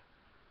to be a problem.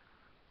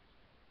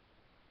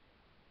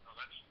 No,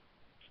 that's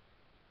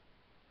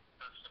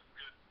some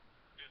good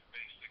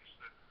basics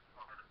that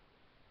are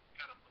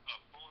kind of a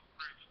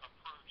bulletproof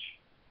approach,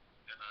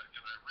 and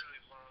I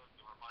really love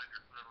the reminder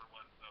for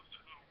everyone of the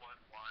who, what,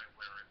 why,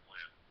 where, and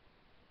when.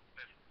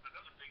 And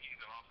another biggie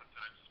that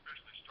oftentimes,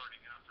 especially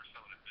starting out for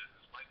someone in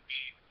business, might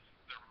be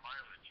their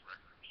mileage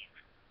record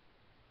keeping.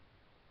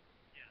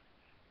 Yes,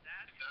 is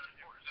that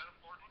important? Is that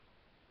important?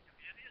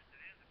 It is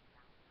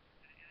important.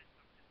 And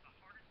it's the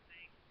hardest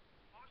thing.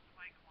 Most of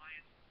my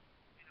clients,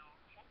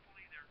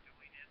 hopefully they're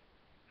doing it.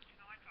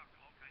 But I talk to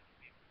all kinds of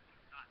people who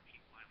do not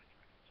keep mileage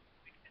records.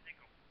 And they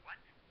go, what?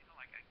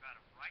 Like I got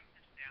to write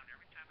this down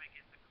every time I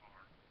get in the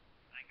car,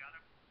 and I got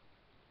to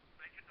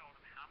make a note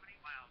of how many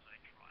miles I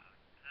tried,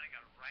 and then I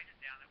got to write it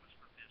down that was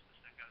for business,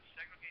 and I've got to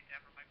segregate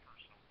that from my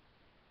personal.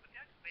 But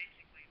that's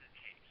basically the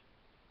case.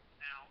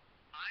 Now,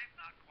 I'm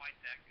not quite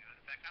that good.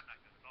 In fact, I'm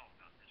not good at all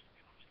about this, to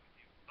be honest with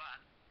you.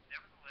 But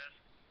nevertheless,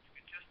 you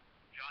can just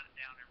jot it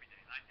down every day.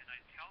 And I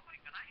tell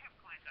and I have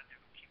clients out there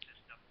who keep this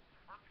stuff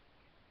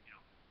perfectly,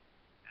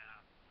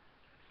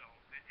 so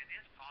it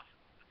is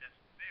possible, but that's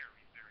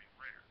very, very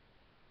rare.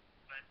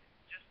 But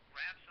just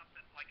grab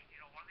something like,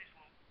 one of these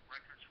little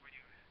records where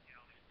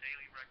these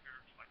daily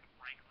records, like a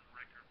Franklin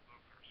record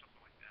book or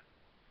something like that,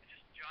 and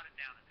just jot it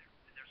down in there.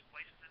 And there's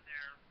places in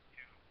there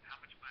to how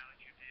much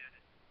mileage you did.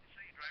 And so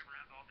you drive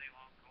around all day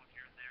long going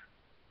here and there.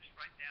 Just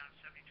write down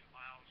 72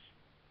 miles,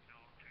 to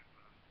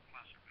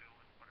Placerville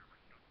and whatever,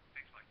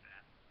 things like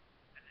that.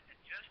 And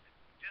just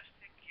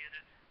to get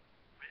it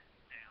written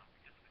down,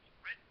 because if it's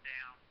written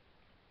down,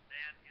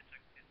 then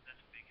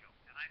that's a big help.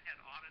 And I've had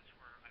audits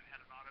where I've had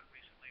an audit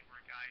recently where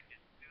a guy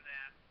didn't do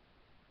that,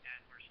 and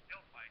we're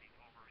still fighting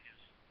over his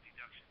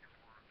deduction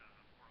for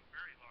a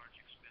very large,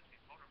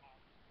 expensive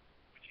motorhome,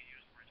 which he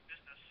used for his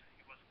business.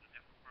 He wasn't a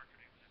network marketer;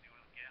 he was in the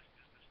oil and gas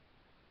business,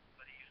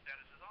 but he used that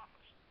as his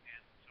office,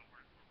 and so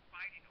we're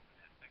fighting over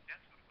that. In fact,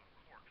 that's going to go to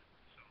court.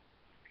 So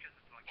because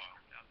it's like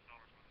 $100,000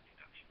 worth of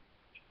deduction.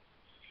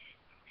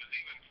 Because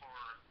even for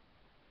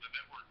the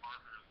network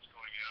marketer that's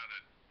going out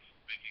and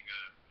making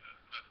a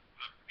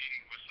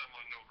meeting with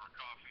someone over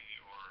coffee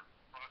or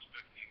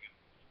prospecting, and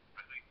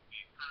I think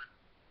the current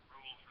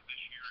rule for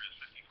this year is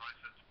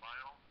 55 cents a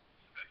mile.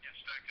 That can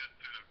stack up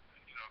to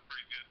a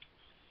pretty good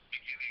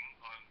beginning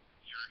on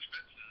your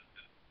expenses.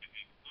 And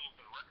a little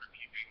bit of record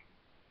keeping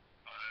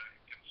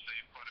can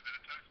save quite a bit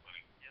of tax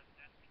money. Yes,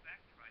 that's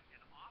exactly right.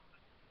 And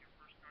often when you're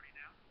first starting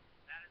out,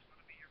 that is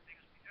going to be your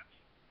biggest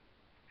deduction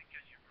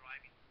because you're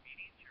driving to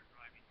meetings, you're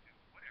driving to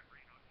whatever,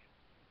 you're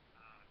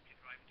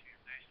driving to your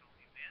national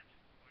event,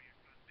 or you're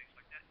doing things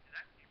like that.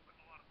 You're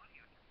putting a lot of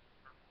money on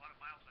or a lot of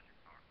miles on your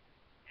car.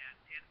 And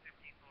 10,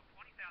 15,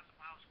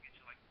 20,000 miles will get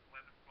you like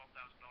 $12,000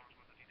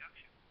 worth of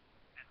deduction.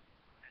 And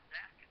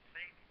that can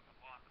save you a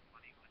lot of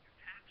money on your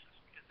taxes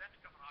because that's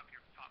coming off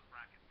your top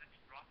bracket. That's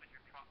dropping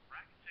your top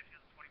bracket. So if you're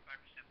in the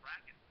 25%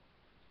 bracket,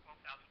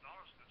 $12,000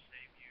 is going to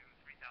save you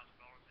 $3,000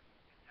 in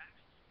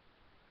taxes.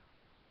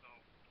 So,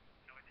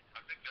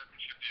 I think that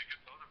should be a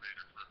good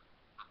motivator for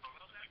folks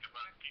to think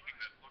about keeping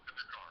that book in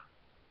their car.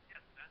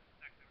 Yes, that's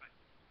exactly right.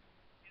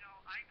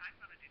 I'm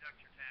going to deduct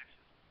your taxes.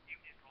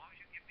 As long as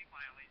you give me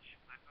mileage,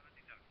 I'm going to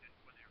deduct it,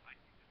 whether you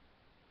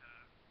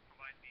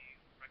provide me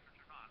records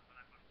or not. But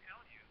I'm going to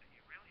tell you that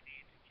you really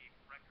need to keep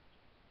records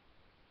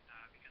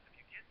because if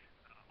you get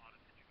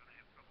audited, you're going to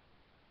have trouble.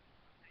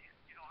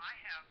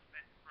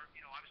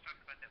 I was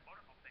talking about that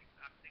motorhome thing.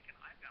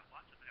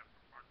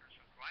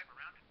 drive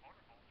around in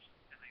motorhomes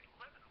and they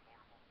live in a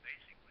motorhome,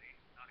 basically,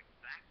 not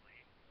exactly,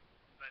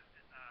 but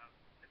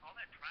all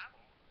that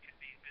travel can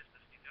be business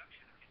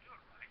deduction if you do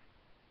it right.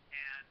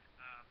 And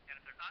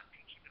if they're not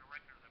keeping a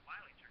record of their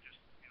mileage, they're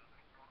just they're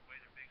throwing away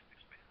their biggest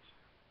expense.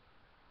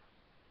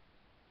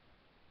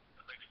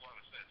 That makes a lot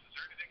of sense. Is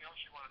there anything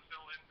else you want to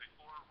fill in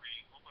before we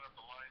open up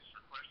the lines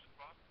for questions,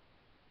 Bob?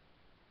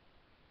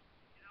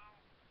 No,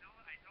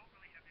 I don't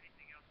really have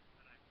anything else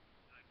that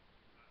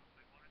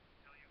I wanted to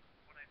tell you.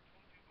 What I've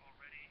told you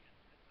already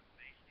is the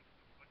basics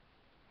of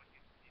what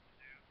you need to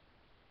do.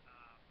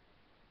 Um,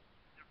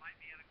 there might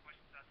be other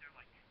questions out there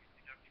like can you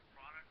deduct your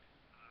product,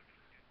 can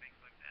you do things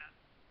like that.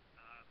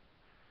 Um,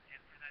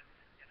 and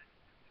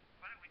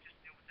why don't we just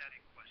deal with that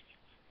in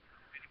questions?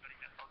 If anybody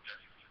has Okay.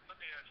 questions.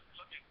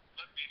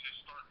 Let me just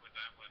start with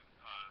that one.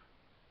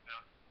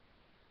 Now,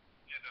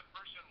 in a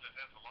person that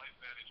has a life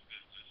managed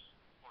business,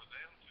 for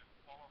them to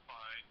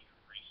qualify to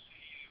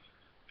receive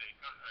a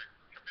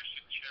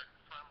commission check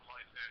from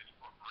Life Managed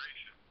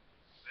Corporation,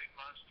 they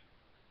must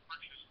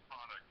purchase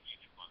product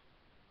each month.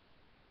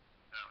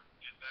 Now,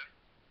 is that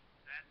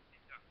That's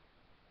deductible.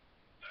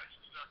 that's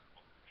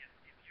deductible? Yes,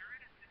 if you're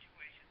in a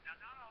situation, now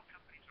not all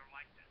companies are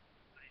like this,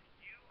 but if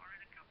you are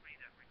in a company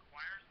that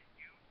requires that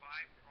you buy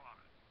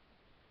product,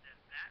 then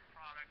that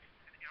product,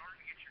 in order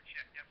to get your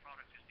check, that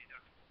product is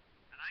deductible.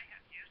 And I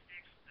have used the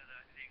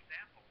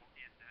example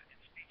in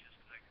speeches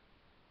because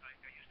I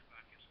used to go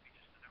out and give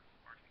speeches to a number of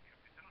marketing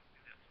companies. I don't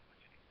do that so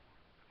much anymore.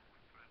 I don't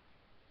like traveling.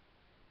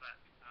 But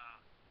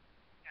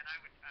and I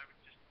would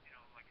just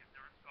like if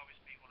there would always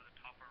be one of the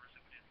top earners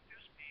that would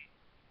introduce me,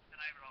 and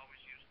I would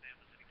always use them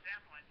as an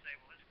example. I'd say,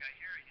 well, this guy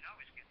here,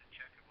 he's getting a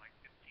check of like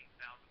 $15,000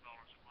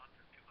 a month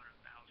or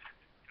 200,000,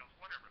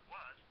 whatever it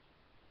was.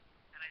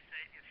 And I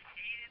say, if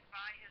he didn't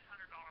buy his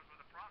 $100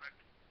 worth of product,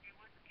 he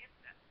wouldn't get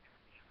that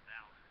 $15,000.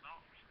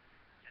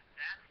 And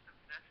that's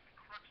the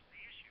crux of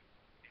the issue.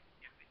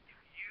 If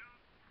you,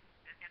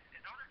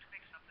 in order to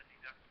make something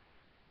deductible,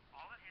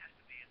 all it has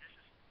to be, and this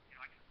is,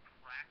 I can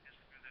practice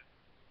through the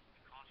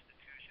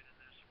Constitution and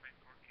the Supreme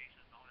Court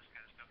cases and all this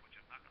kind of stuff, which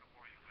I'm not going to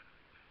bore you with.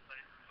 But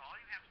all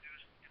you have to do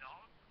is, in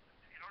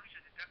order to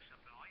deduct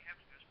something, all you have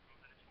to do is prove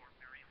that it's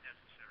ordinary and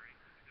necessary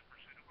to the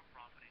pursuit of a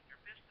profit in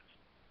your business.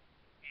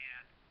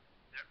 And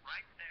that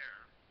right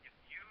there, if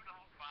you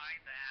don't buy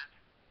that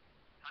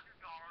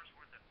 $100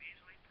 worth of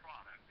measly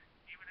product,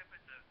 even if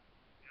it's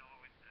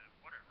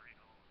whatever,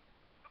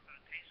 something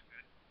that tastes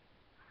good,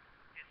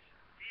 it's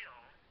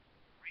still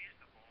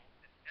reasonable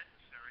and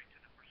necessary to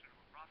the pursuit of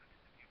a profit.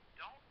 If you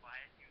don't buy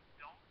it, you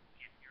don't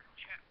get your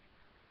check.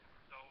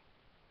 So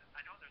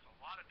I know there's a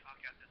lot of talk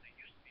out there. There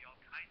used to be all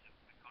kinds of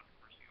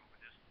controversy over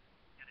this,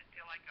 and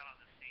until I got on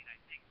the scene, I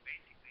think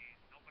basically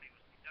nobody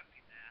was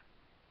deducting that,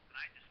 and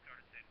I just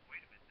started saying,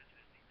 wait a minute, this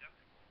is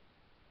deductible,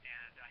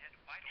 and I had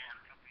to fight a lot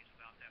of companies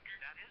about that, but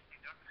that is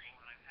deductible,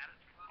 and I've had it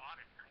through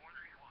audit more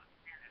than once,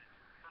 and it's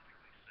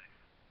perfectly safe.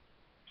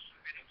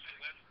 And so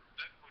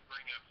that would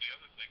bring up the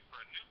other thing.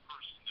 For a new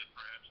person that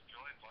perhaps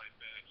joined Life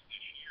Manage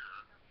this year,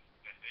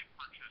 and they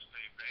purchased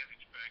a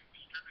Vantage Bank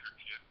distributor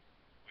kit,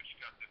 which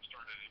got them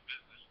started in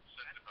business and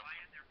set them up.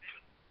 Buying their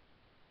business.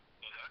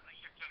 So that's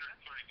 $630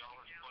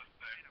 plus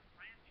tax. A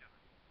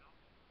franchise.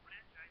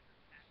 Franchise is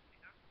tax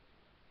deductible.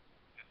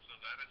 And so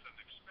that is an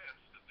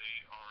expense that they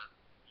are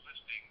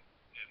listing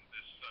in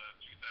this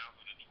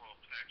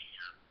 2012 tax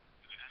year,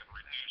 and it's going to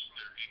reduce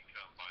their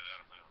income by that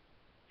amount.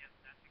 Yes,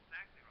 that's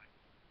exactly right.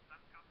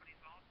 Some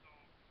companies also,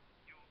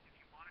 if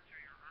you monitor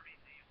your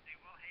earnings and you say,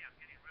 well, hey, I'm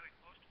getting really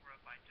close to where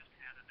if I just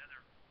had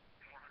another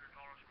 $400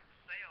 worth of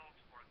sales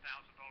or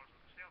 $1,000 worth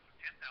of sales or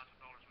 $10,000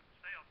 worth of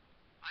sales,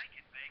 I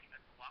can make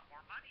a lot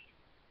more money.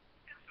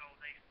 And so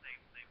they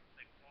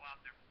pull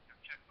out their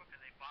checkbook and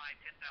they buy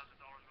 $10,000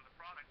 worth of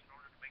product in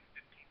order to make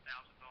 $15,000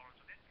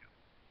 of income.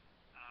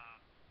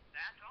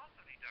 That's also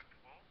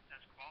deductible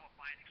as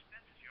qualifying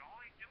expenses. You're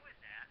only doing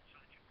that so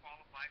that you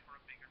qualify for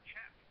a bigger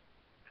check.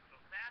 And so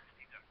that's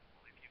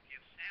deductible. If you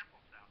give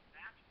samples out,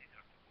 that's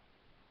deductible.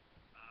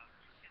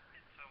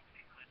 And so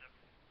people end up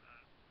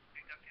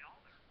deducting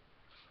all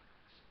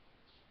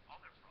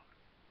their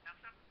products. Now,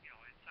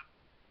 in some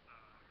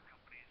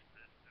companies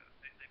that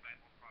they buy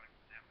more product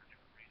than that for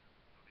different reasons,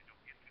 so they don't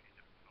get to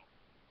deduct it all.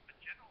 But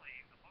generally,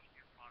 most of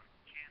your product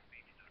can be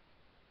deductible.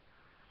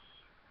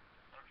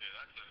 Okay,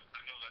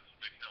 I know that's a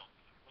big help.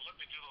 Well, let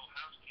me do a little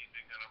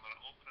housekeeping, and I'm going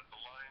to open up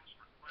the lines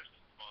for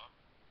questions, Bob.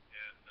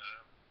 And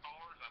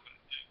caller,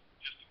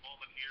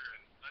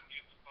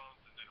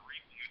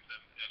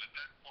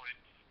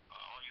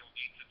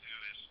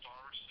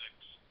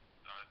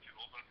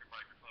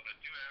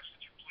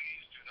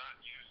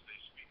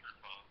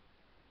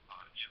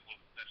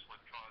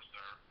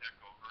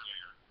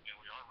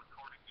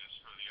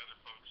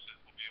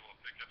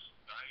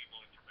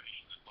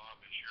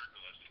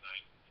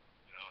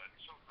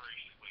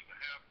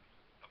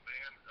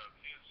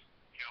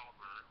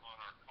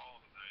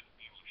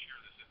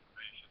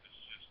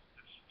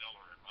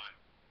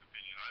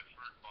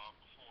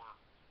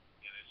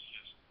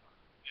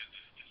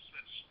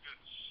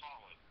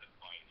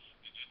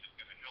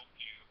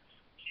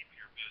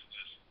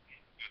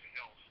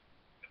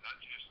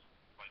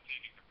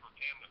 taking the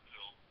protandim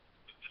pill,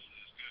 that this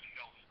is good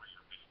health for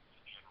your business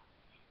in general.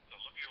 So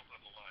let me open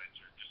up the lines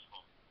here just a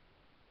moment.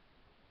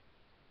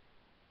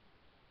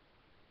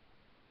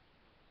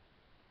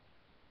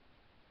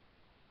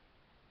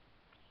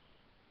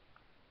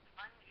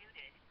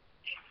 Unmuted.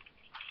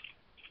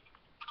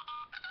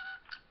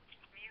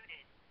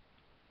 Muted.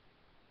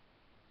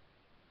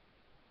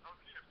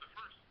 Okay, if the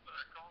first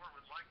caller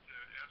would like to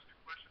ask a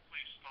question,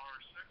 please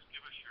 *6.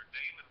 Give us your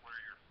name and where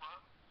you're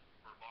from.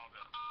 For Bob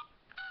Ellis.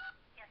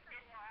 Yes,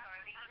 this is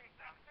Darlene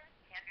from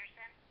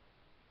Henderson.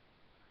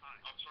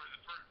 I'm sorry,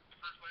 the first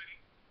lady?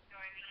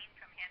 Darlene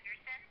from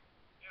Henderson.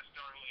 Yes,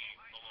 Darlene.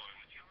 Hello,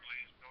 would you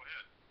please go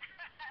ahead?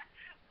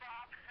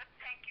 Bob,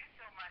 thank you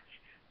so much.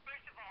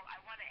 First of all,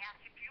 I want to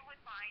ask if you would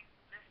mind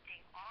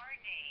listing our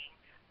name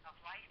of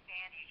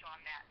LifeVantage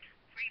on that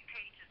 3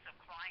 pages of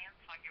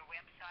clients on your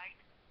website.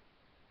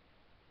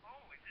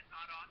 Oh, is it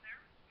not on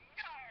there?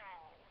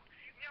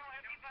 No,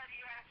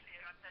 everybody else is,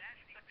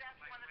 but that's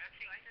one of the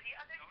things. And the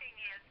other thing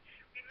is,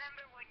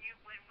 remember when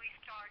we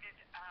started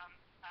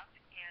up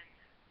in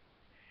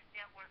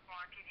network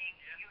marketing,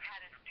 you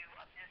had us do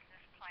a business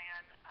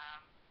plan.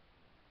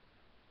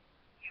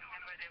 You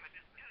remember there was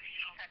 2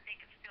 sheets. I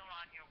think it's still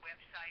on your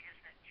website,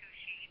 isn't it? 2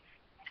 sheets.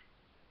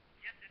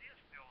 Yes, it is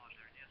still on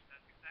there. Yes,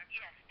 that's exactly.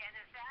 Yes, and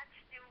is that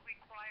still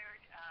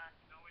required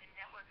in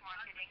network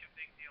marketing? Not such a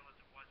big deal as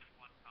it was at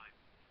one time.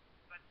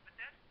 But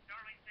that's,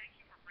 Darlene, thank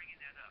you for bringing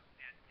that up.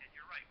 And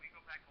you're right, we go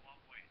back a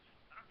long ways.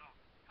 I don't know,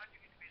 how'd you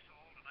get to be so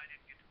old and I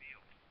didn't get to be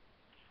old?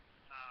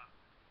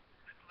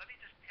 Let me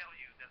just tell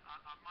you that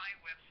on my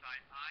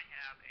website, I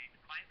have a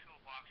client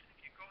toolbox. And if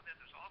you go there,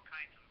 there's all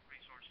kinds of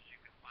resources you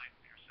can find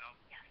for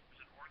yourself. Yes.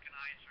 There's an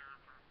organizer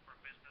for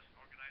business, an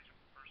organizer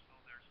for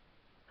personal. There's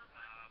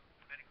a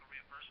medical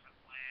reimbursement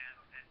plan.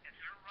 And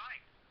you're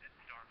right,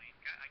 Darlene.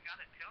 I got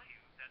to tell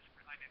you,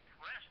 I'm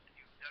impressed that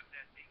you dug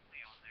that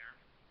deeply on there.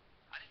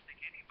 I didn't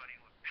think anybody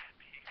looked that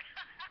deep.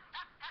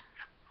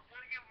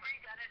 Well, you've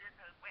redone it as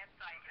a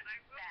website. And I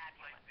will put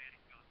fabulous.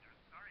 LifeVantage on there.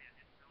 Sorry, I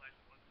didn't realize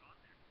it wasn't on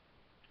there.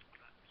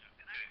 But,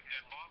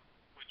 And Bob,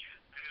 would you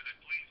go ahead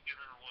and please give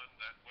everyone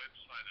that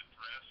website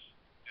address?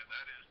 And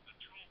that is the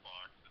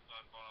toolbox that's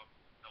on Bob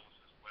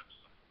Ellis's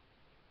website.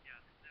 Yeah,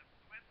 the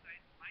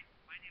website, my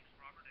name's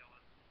Robert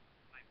Ellis.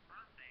 My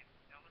firm name is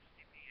Ellis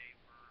CPA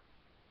Firm,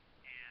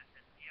 and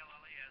it's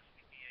ELLAS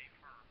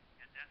Firm,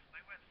 and that's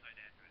my website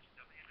address,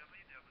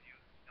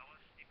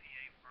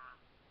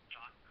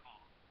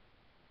 www.elliscpafirm.com.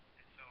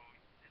 And so,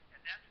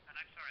 and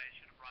I'm sorry, I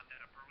should have brought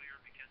that up earlier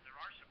because there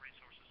are some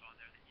resources on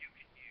there that you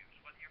can use,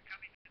 whether you're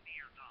coming to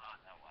me or not.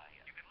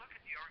 You can look at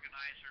the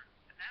organizer,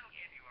 and that'll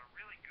give you a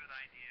really good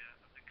idea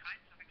of the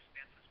kinds of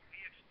expenses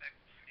we expect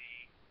to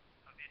see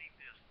of any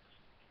business.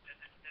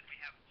 Then we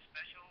have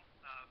special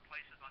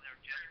places on there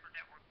just for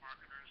network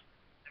marketers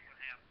that would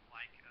have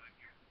like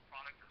your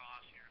product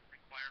costs, your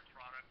required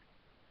product,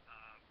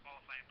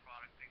 qualifying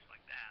product, things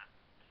like that.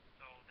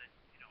 So that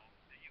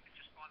that you can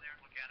just go on there and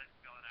look at it and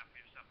fill it out for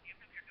yourself.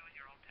 Even if you're doing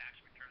your own tax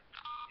returns,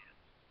 I'm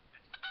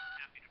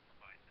happy to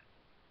provide that.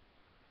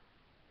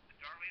 And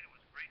Darlene, it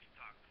was great to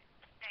talk to you.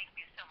 Thank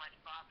you so much,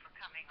 Bob, for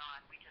coming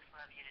on. We just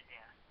love you to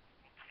death.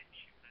 Well, didn't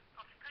you?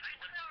 Oh, good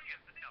to know you.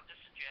 This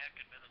is Jack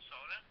in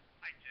Minnesota.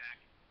 Hi, Jack.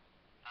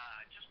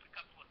 Just a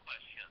couple of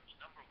questions.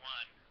 Number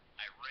one,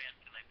 I rent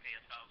and I pay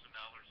 $1,000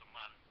 a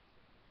month.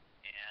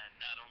 And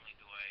not only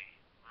do I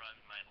run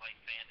my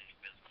LifeVantage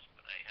business,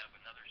 but I have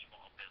another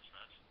small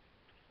business.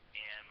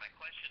 And my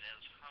question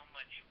is, how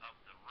much of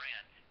the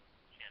rent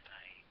can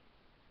I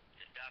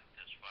deduct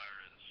as far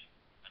as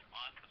an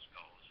office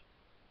goes?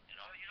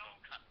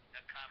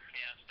 At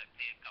Comcast, I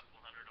pay a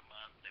couple $100 a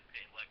month. I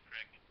pay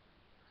electric.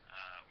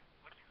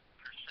 What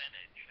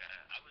percentage?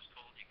 I was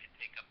told you could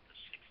take up to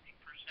 60%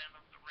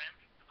 of the rent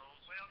for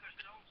those. Well, there's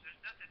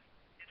nothing.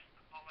 It's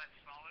all that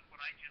solid.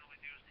 What I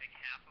generally do is take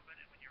half of it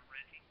when you're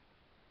renting.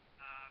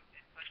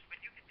 But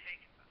you can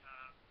take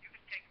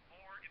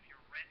more if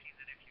you're renting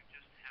than if you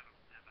just have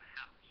a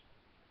house,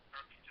 or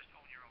if you just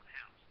own your own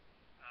house.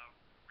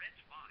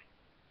 Rent's fine,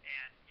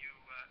 and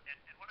and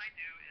what I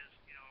do is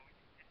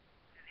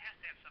it has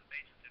to have some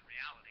basis in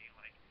reality.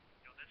 Like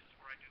this is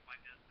where I do my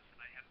business, and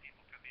I have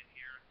people come in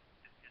here,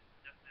 and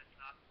that's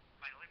not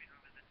my living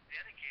room isn't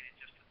dedicated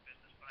just to the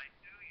business, but I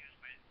do use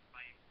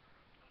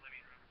the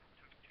living room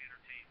to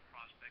entertain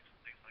prospects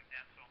and things like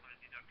that. So I'm going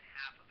to deduct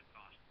half of the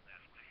cost of that.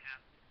 I'm going to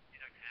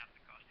deduct half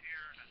the cost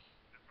here, and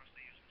of course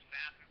they use this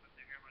bathroom, but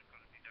here I'm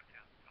going to deduct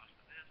half the cost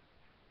of this.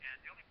 And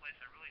the only place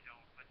I really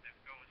don't let them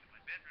go is in my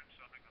bedroom,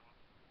 so I'm going to go,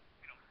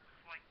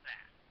 like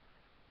that.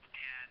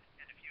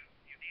 And if you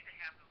need to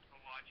have the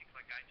logic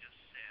like I just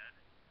said,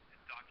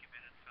 and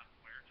document it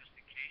somewhere just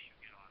in case you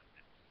get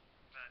audited.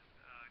 But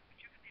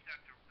you can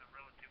deduct a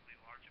relatively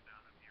large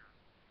amount of your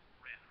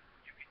rent.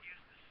 You can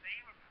use the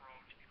same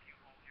approach if you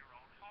own your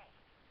own home,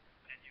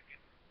 and you can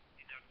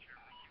deduct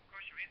of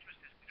course your interest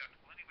is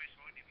deductible anyway, so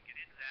I wouldn't even get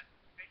into that.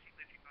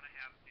 Basically, if you're going to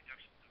have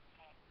deductions of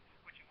home,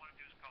 what you want to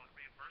do is call it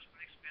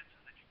reimbursement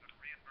expenses, that you're going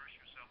to reimburse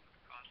yourself for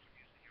the cost of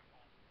using your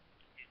home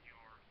in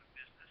your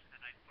business,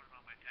 and I put it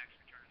on my tax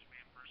return as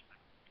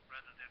reimbursement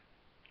rather than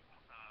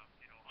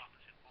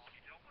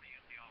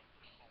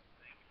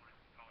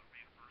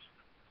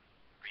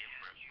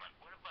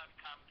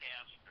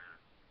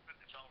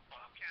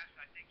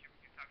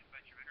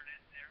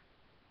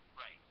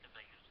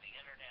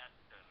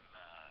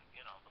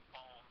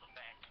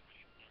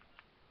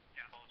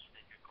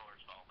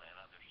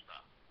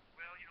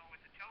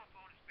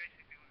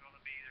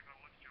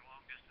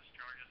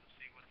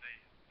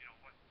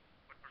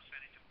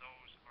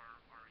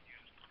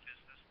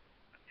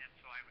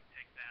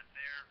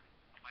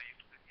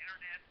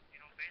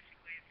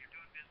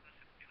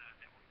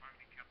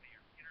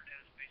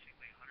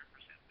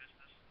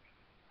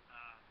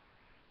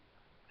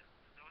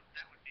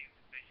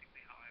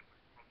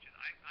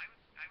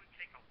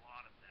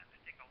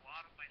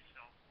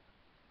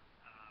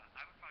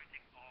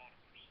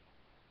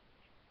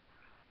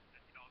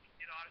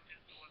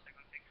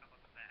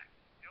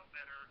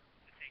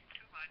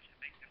much and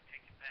make them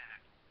take it back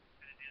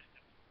than it is to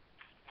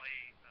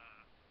play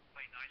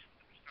nice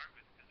with them to start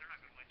with, because they're not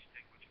going to let you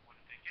take what you want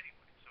to take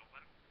anyway. So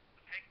let them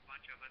take a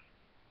bunch of it,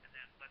 and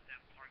then let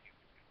them argue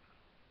with you about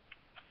it.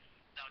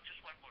 Now,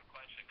 just one more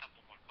question, a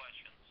couple more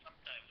questions.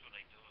 Sometimes what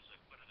I do is I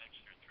put an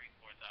extra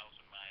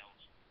 3,000-4,000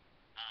 miles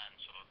on,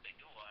 so if they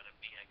do audit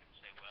me, I can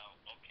say, well,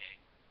 okay,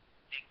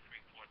 take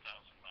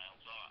 3,000-4,000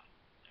 miles off.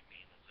 I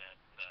mean, is that?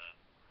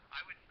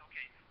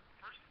 Okay.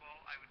 First of all,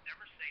 I would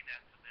never say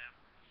that to them.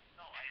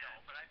 No, I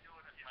know, but I'm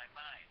doing it in my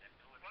mind. I'm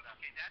doing it. Well,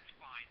 okay, that's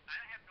fine. I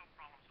have no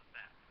problems with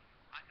that.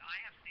 I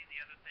have seen the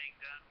other thing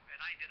done, and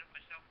I did it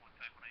myself one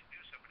time when I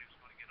knew somebody was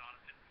going to get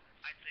audited.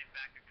 I'd save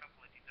back a couple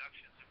of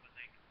deductions, and when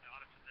they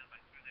audited them, I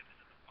threw them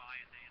into the pie,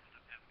 and they ended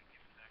up having to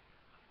give it back to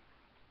them.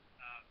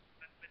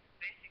 But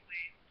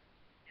basically,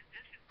 in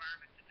this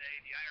environment today,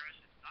 the IRS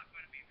is not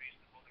going to be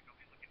reasonable. They're going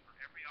to be looking for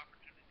every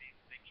opportunity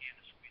they can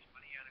to squeeze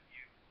money out of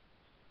you.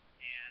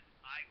 And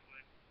I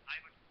would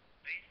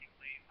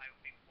basically, I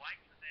would be polite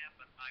to them,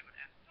 but I would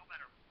ask, no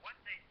matter what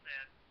they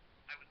said,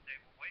 I would say,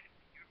 well, wait a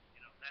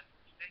minute, that's a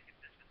mistake. If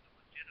this is a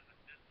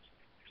legitimate business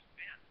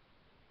expense,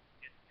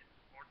 it's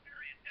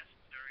ordinary and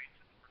necessary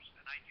to the person.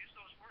 And I use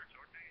those words,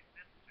 ordinary and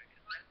necessary,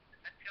 because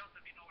that tells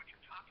them you know what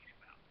you're talking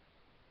about.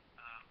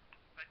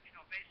 But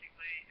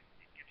basically,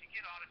 if you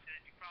get audited,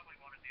 you probably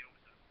want to deal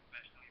with a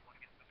professional. You want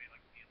to get somebody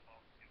like me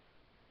involved to deal with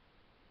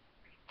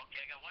it. Okay,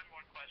 I got one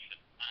more question.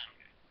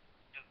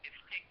 If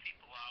you take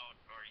people out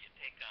or you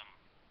take them,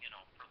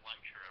 for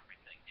lunch or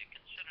everything, do you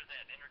consider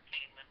that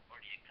entertainment or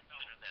do you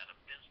consider that a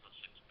business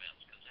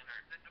expense? Because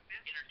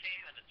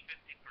entertainment is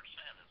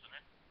 50%, isn't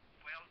it?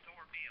 Well, so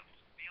are meals.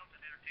 Meals and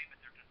entertainment,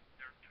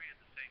 they're treated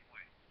the same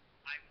way.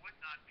 I would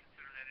not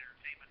consider that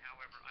entertainment.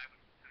 However, I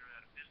would consider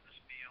that a business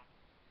meal,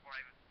 or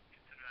I would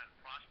consider that a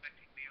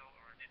prospecting meal,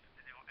 or and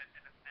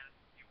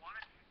you want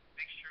to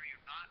make sure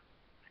you're not.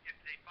 If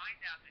they find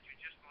out that you're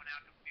just going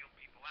out to feel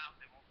people out,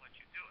 they won't let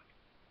you do it.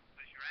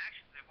 Because your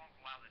actions, they won't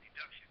allow the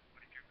deduction.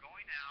 But if you're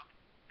going out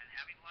and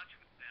having lunch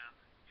with them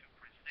to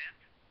present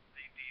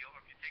the deal, or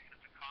if you're taking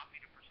them to coffee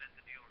to present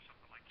the deal or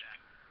something like that,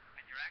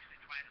 and you're actually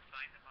trying to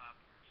sign them up,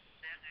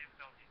 then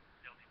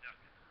they'll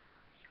deduct it.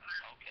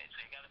 Okay, so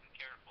you got to be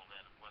careful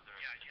then whether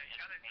it's an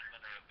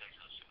entertainment or a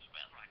business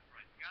expense. Right.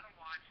 You got to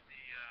watch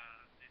the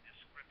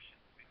description,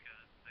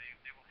 because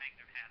they will hang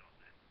their hat on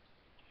that.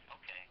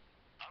 Okay.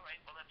 All right.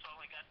 Well, that's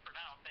all I got for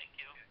now. Thank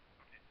you.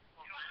 Okay.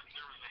 Well,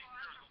 there was a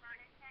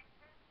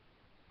Texas.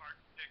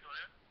 Martin, yeah, go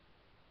ahead.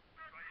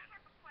 I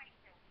have a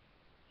question.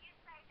 You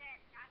say that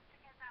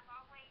because I've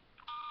always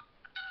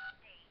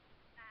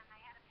I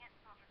had a pet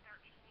store for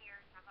 13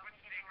 years. I've only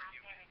been in Los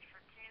Angeles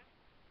for 2.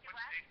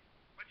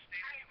 What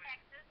state are you in?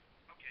 Texas.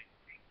 Okay.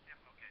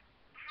 Yeah, okay.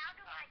 How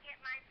do I get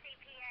my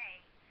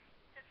CPA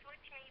to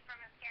switch me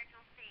from a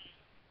Schedule C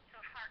to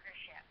a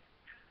partnership?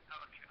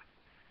 Okay.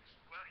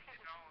 Well,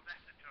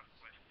 that's a tough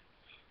question.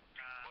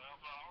 Well,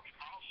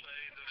 I'll say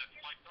that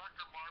it's like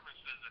Dr. Marvin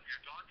says, if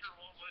your doctor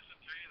won't listen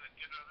to you, then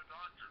get another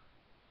doctor.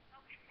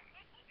 Okay.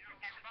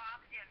 And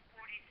Bob's in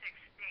 46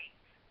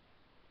 states.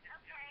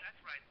 Okay.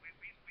 That's right.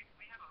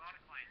 We have a lot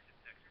of clients in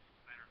Texas, as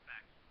a matter of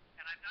fact.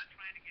 And I'm not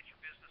trying to get your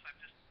business. I'm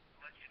just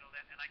letting you know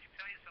that. And I can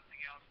tell you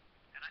something else.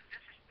 And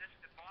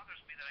it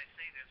bothers me that I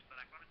say this, but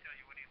I'm going to tell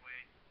you anyway,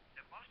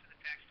 that most of the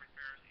tax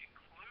preparers,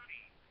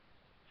 including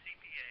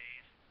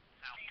CPAs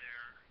out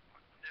there,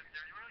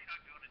 they're really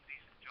not doing a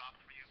decent job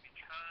for you,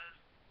 because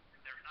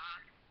they're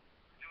not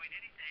doing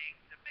anything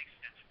that makes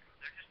sense for you.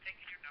 They're just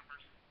taking your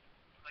numbers.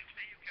 Like,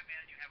 say you come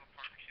in and you have a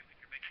partnership and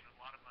you're making a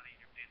lot of money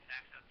and you're paying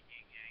tax out the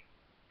yin yang.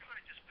 They're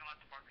going to just fill out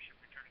the partnership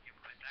return and give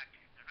it right back to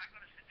you. They're not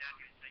going to sit down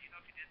here and say,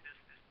 if you did this,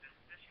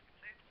 you can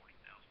save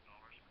 $40,000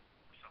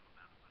 or some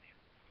amount of money.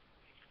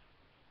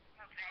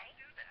 Okay. Don't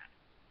do that.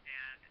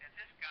 And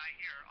this guy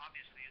here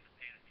obviously isn't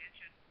paying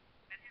attention.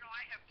 And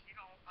I have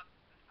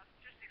I'm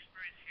just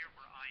experienced here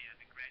where I am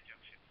in Grand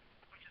Junction,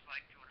 which is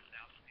like 200,000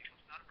 people.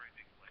 It's not a very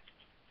big place.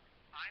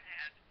 I've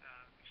had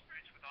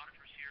experience with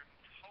auditors here who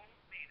told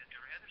me that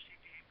there are other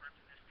CPA firms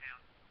in this town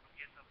who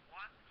get them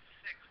 1/6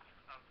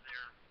 of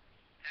their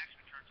tax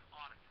returns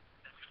audited.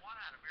 That's 1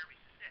 out of every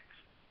 6.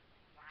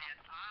 And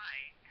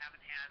I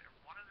haven't had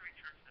one of the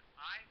returns that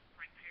I've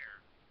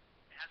prepared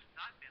has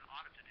not been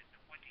audited in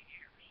 20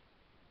 years.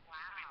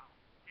 Wow.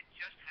 It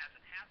just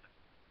hasn't happened,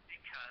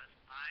 because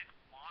I'm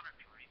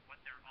monitoring what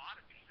they're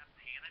auditing. I'm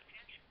paying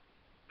attention.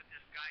 But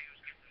this guy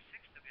who's getting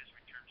 1/6 of his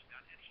returns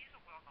done, and he's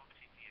a well-known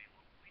CPA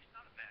local. He's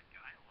not a bad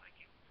guy. I like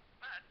him.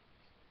 But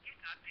he's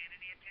not paying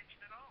any attention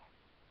at all.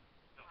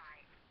 So,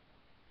 Right.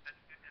 and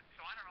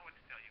so I don't know what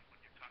to tell you when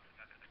you're talking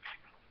about other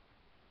people.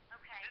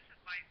 Okay. This is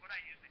what I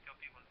usually tell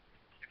people,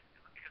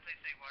 because they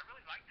say, well, I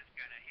really like this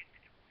guy, and I hate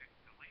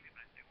to leave him.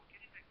 And I say, well,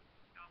 get him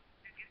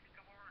to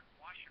come over and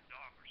wash your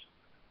dog or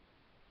something.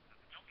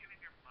 Don't give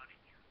him your money.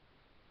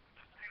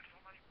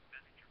 Don't let him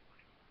manage your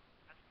money.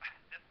 That's my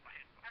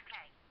advice.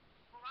 Okay.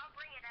 Well, I'll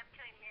bring it up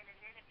to him then, and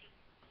then if he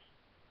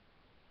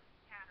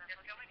kind of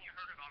Just tell him you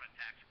heard it on a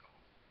tax call.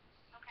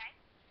 Okay.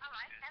 All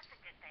right. Okay. That's a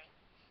good thing.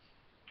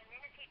 And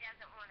then if he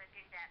doesn't want to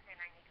do that, then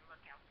I need to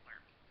look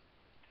elsewhere.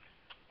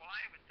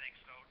 I would think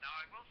so. Now,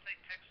 I will say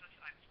Texas,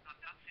 I'm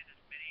not seeing as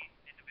many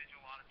individual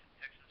audits in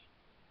Texas.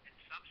 In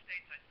some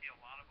states, I see a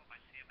lot of them. I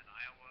see them in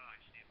Iowa. I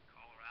see them in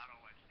Colorado.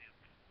 I see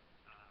them,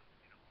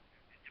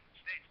 in different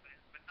states.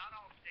 But not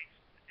all states,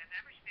 and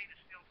every state is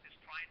still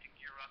trying to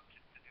gear up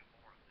to do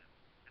more of them.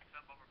 And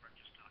some of them are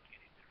just not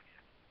getting there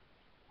yet.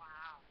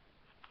 Wow.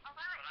 All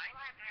right. But I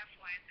do have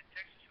clients in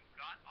Texas who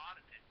got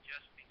audited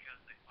just because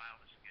they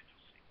filed a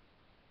Schedule C.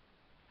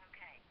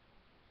 Okay.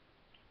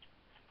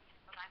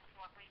 Well, that's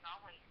what we've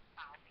always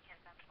found because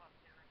that's what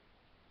we were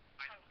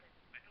I know. hoping.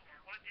 I know.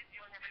 Well, it We'll used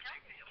to never be a know.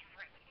 big deal.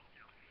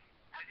 You know.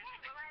 Okay,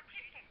 well, I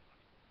appreciate it.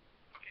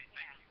 Okay, Yeah.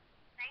 thank you.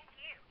 Thank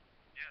you.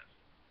 Yes.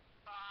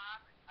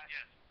 Bob.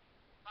 Yes.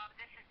 Bob,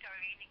 this is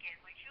Doreen again.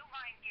 Would you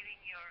mind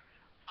giving your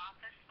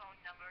office phone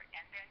number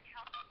and then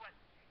tell us what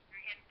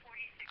you're in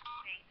 46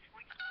 states.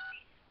 Which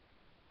states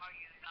are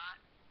you not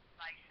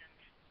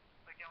licensed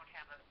or don't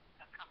have a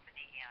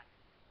company in?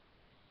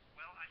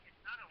 Well,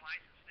 it's not a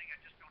license thing. I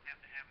just don't have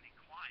to have any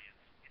clients.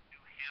 In New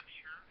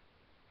Hampshire,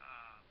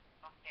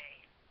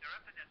 Okay. they're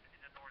up in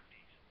the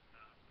Northeast.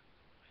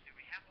 Let's see,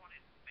 we have one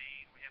in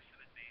Maine. We have some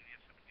in Maine. We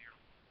have some in New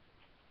York.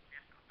 We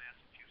have some in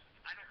Massachusetts.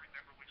 I don't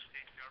remember which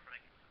states they are, but I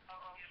can.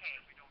 Oh, okay.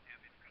 We don't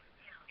have any.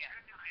 Yeah. If you're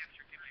in New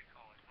Hampshire, give me a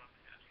call. I'd love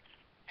to have you.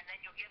 And then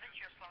you'll give us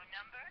your phone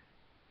number?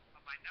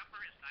 My number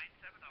is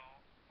 970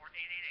 or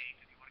 888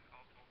 if you want to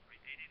call toll free.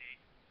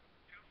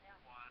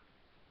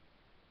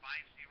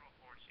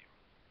 888-241-5040.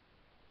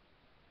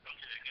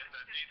 Okay, again,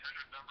 that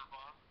 800 number,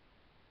 Bob?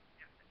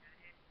 Yeah, the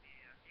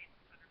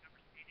 800 number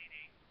is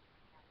 888-241-5040.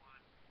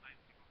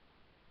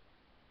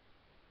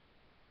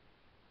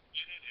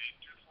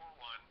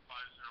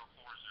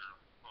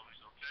 888-241-5040, folks,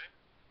 okay?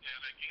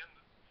 And again,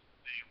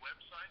 the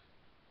website?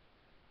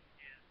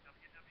 Is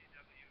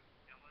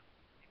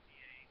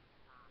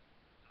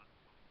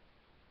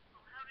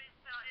www.elliscpafirm.com. How do you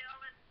spell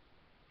Ellis?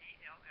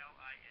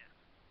 ELLIS.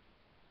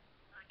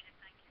 Okay,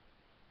 thank you.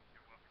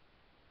 You're welcome.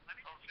 Let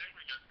me Okay,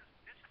 we got...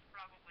 this is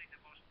probably the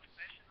most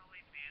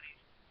professionally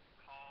managed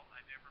call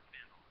I've ever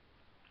been on.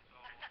 So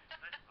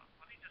let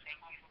me just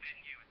compliment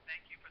you and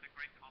thank you for the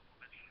great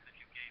compliments that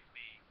you gave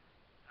me.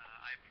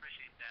 I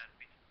appreciate that. It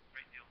means a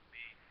great deal to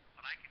me.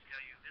 But I can tell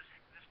you this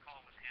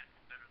call was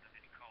handled better than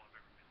any call I've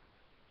ever been on.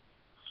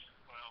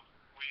 Well,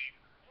 we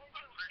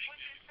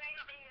appreciate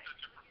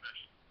such a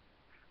professional.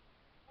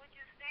 Would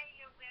you say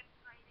your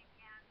website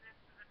again? This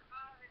is a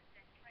call that's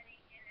been cutting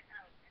in and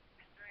out. It's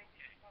been very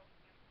difficult.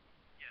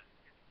 Yes,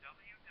 it's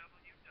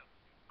www.47.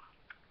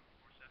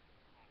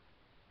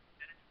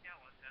 Then it's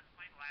Ellis. That's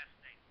my last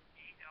name.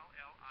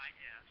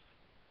 ELLIS.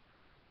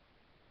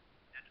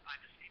 And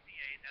I'm a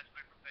CPA. That's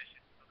my profession.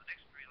 So the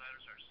next three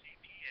letters are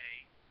CPA.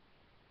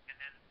 And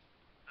then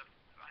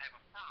I have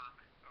a firm,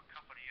 a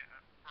company, a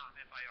firm,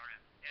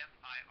 FIRM.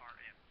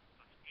 FIRM.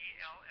 So it's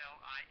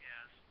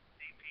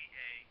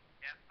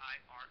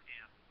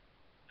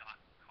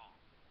ELLISCPAFIRM.com.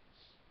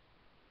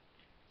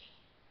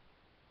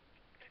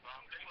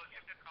 Bob,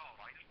 Give me a call.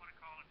 I just want to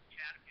call and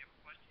chat. If you have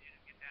a question you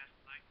didn't get to ask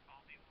tonight,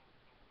 call me.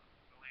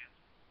 We'll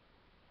answer.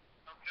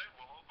 okay,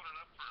 we'll open it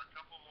up for a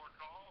couple more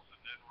calls,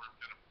 and then we're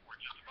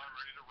just about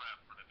ready to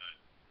wrap for tonight.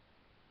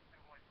 I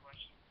have one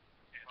question.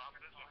 Yes. Bob,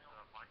 this is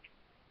Mike.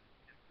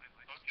 Yes, hi,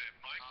 Mike. Okay,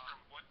 Mike,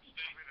 from what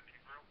state? I'm going to be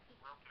real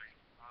brief.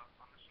 I'm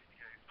a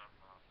CPA from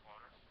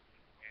Florida,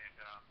 and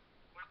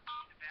What's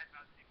the bad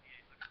about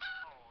CPAs?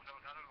 no,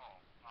 not at all.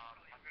 I'm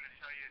going to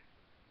tell you,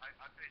 I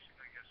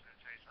basically guess I'm going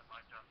to tell you something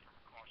I've done from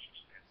a cautious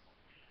standpoint.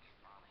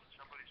 When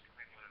somebody's come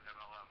in with an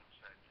MLM and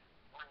said,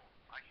 "Oh,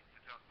 I can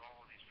deduct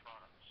all of these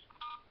products,"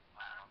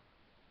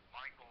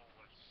 my goal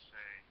was to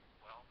say,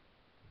 "Well,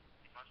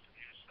 you must have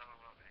used some of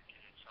them and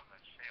given some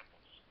as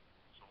samples.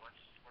 So let's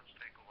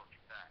take a look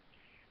at that."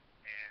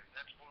 And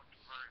that's worked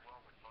very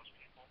well with most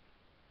people.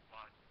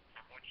 But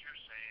from what you're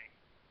saying,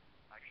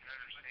 I can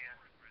understand.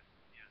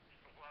 Yes.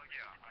 Well,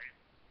 yeah, And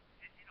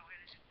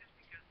it's just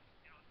because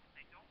if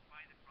they don't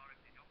buy the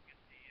product, they don't get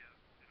the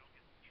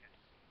check.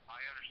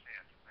 I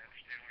understand. I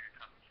understand where you're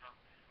coming from.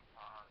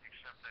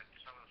 Except that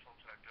some of the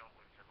folks I've dealt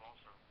with have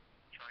also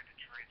tried to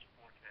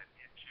transport that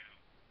into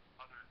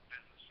other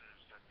businesses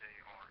that they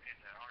are in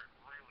that aren't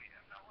really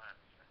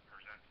MLMs and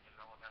present them as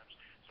LMMs.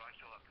 So I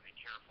still have to be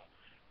careful.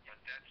 But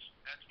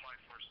that's my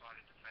first line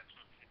of defense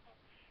with people,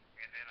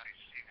 and then I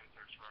see what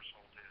their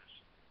threshold is.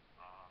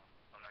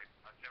 But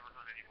I've never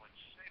heard anyone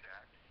say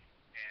that.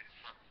 And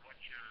from what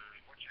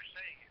you're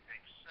saying, it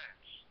makes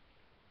sense.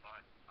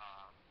 But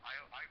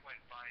I went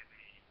by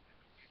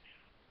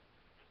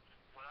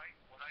what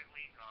I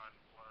leaned on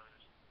was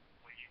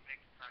when you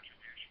make a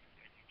contribution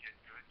and you get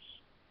goods,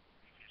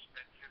 if you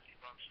spend $50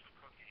 for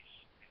cookies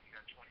and you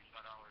got $25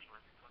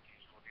 worth of cookies,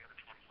 well, the other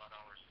 $25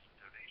 is a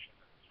donation,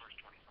 and the first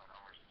 $25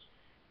 is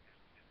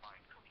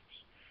buying cookies.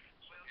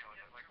 So like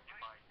when you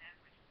buy in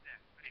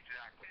that respect.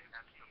 exactly, and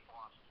that's the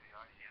philosophy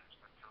I used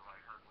until I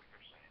heard what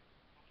you're saying.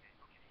 Okay,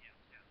 yeah.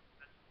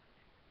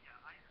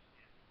 I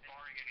understand.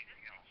 Barring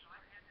anything else.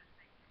 I've had this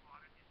thing through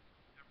audited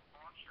several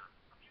Oh, I'm sure.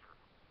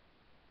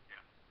 Yeah.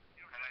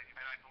 You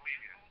And I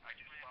believe you. I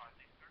just thought.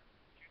 they start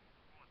shooting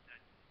the bullets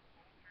at you,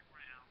 pull through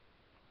ground,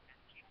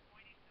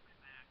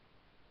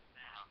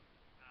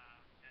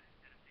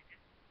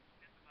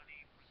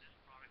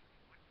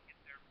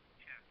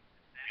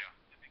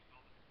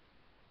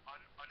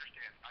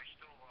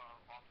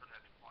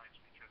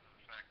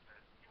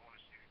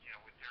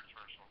 their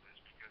threshold is,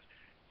 because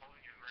holding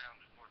your ground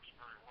works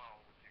very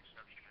well, with the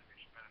exception of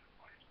expended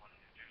parties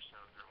wanting to do so.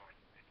 They're like,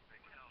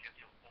 they get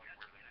to a point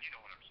where they, you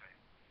know what I'm saying?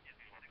 And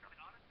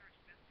audits are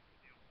expensive to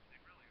deal with.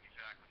 They really are.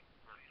 Exactly.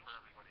 For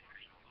everybody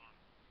usually.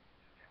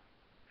 Yeah.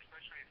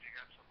 Especially if you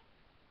got some.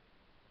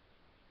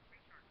 We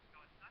charge.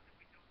 No, it's not that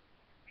we don't.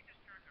 We just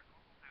charge our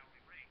normal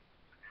hourly rate.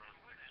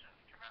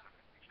 Come out of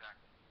it.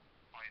 Exactly.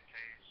 Client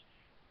pays.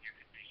 You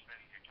could be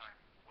spending your time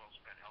well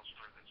spent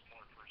elsewhere that's more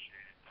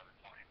appreciated by the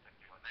client than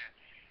doing that,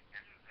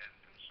 and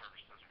the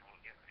service doesn't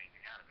really get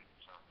anything out of it.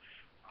 So,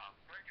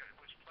 very good. It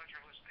was a pleasure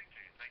listening to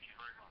you. Thank you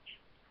very much.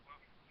 You're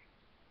welcome.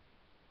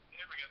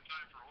 Hey, we got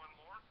time for one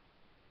more.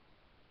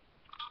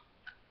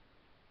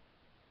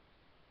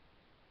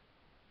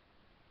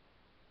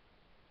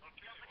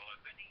 Okay, well, I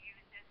think. Going to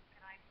use this.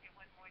 Can I say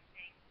one more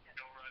thing?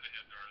 Go right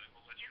ahead, darling.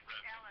 We'll let you Mr.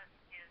 wrap up. Ellis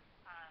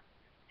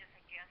is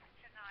a guest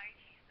tonight.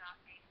 He's not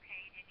being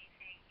paid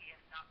anything. He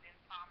has not been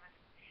promised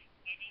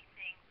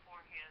anything for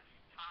his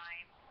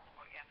time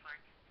or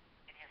effort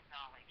and his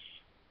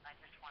knowledge. I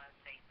just want to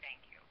say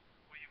thank you.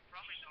 Well, you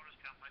probably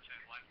noticed how much I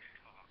like to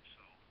talk,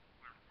 so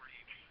we're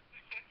even.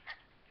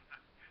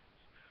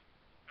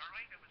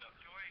 Darlene, it was a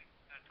joy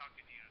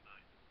talking to you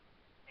tonight.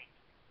 Thank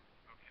you.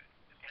 Okay.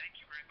 And thank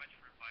you very much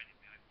for inviting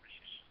me. I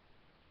appreciate it.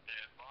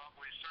 And Bob,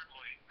 we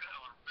certainly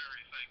are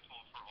very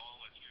thankful for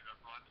all that you have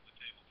brought to the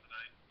table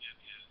tonight. It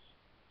is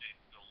a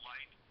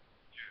delight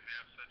to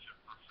have such a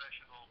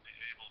professional be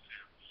able to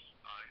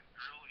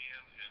drill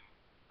in and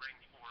bring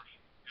forth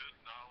good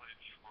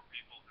knowledge for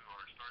people who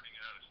are starting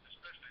out,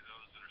 especially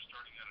those that are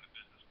starting out in a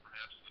business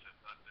perhaps that have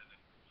not been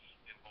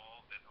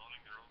involved in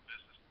owning their own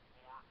business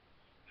before.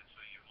 And so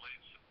you've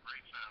laid some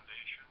great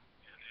foundation,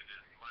 and it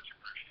is much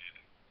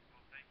appreciated.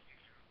 Well, thank you.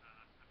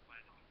 I'm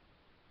glad to.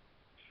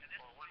 And this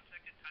is the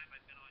second time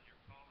I've been on your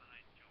call, and I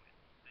enjoy it.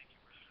 Thank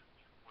you very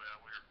much. Well,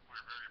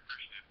 we're very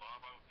appreciative,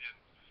 Bob. And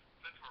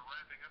since we're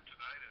wrapping up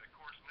tonight, and of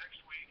course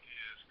next week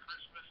is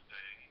Christmas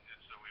Day, and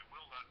so we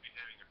will not be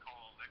having a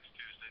call next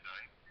Tuesday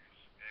night.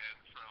 And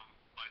from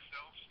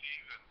myself,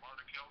 Steve, and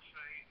Marta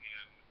Kelsey,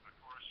 and of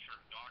course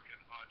from Doc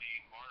and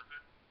Adine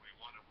Marvin, we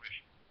want to wish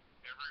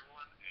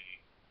everyone a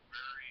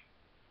very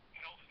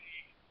healthy,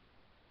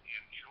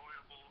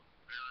 enjoyable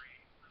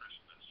Merry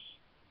Christmas.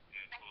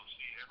 And we'll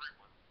see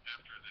everyone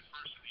after the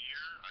first of the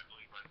year. I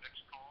believe our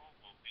next call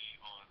will be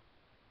on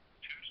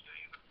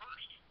Tuesday the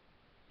 1st.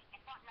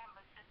 And what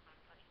number is this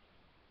one, please?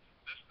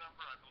 This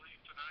number, I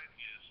believe, tonight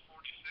is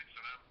 46,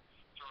 and I'm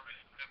sorry,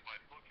 I have my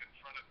book in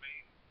front of me,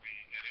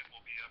 and it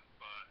will be up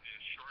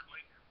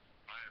shortly.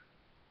 I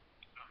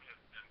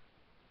have been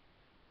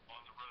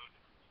on the road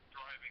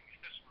driving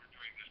as we're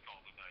doing this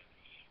call tonight.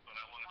 But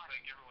I want to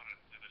thank everyone,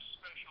 and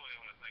especially I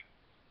want to thank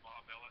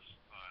Bob Ellis.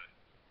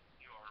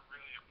 You are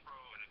really a pro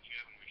and a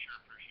gem, and we sure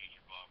appreciate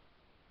you, Bob.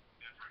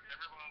 And for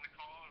everyone on the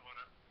call, I want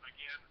to,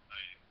 again,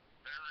 a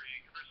Merry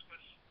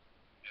Christmas,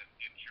 and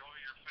enjoy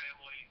your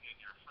family and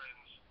your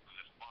friends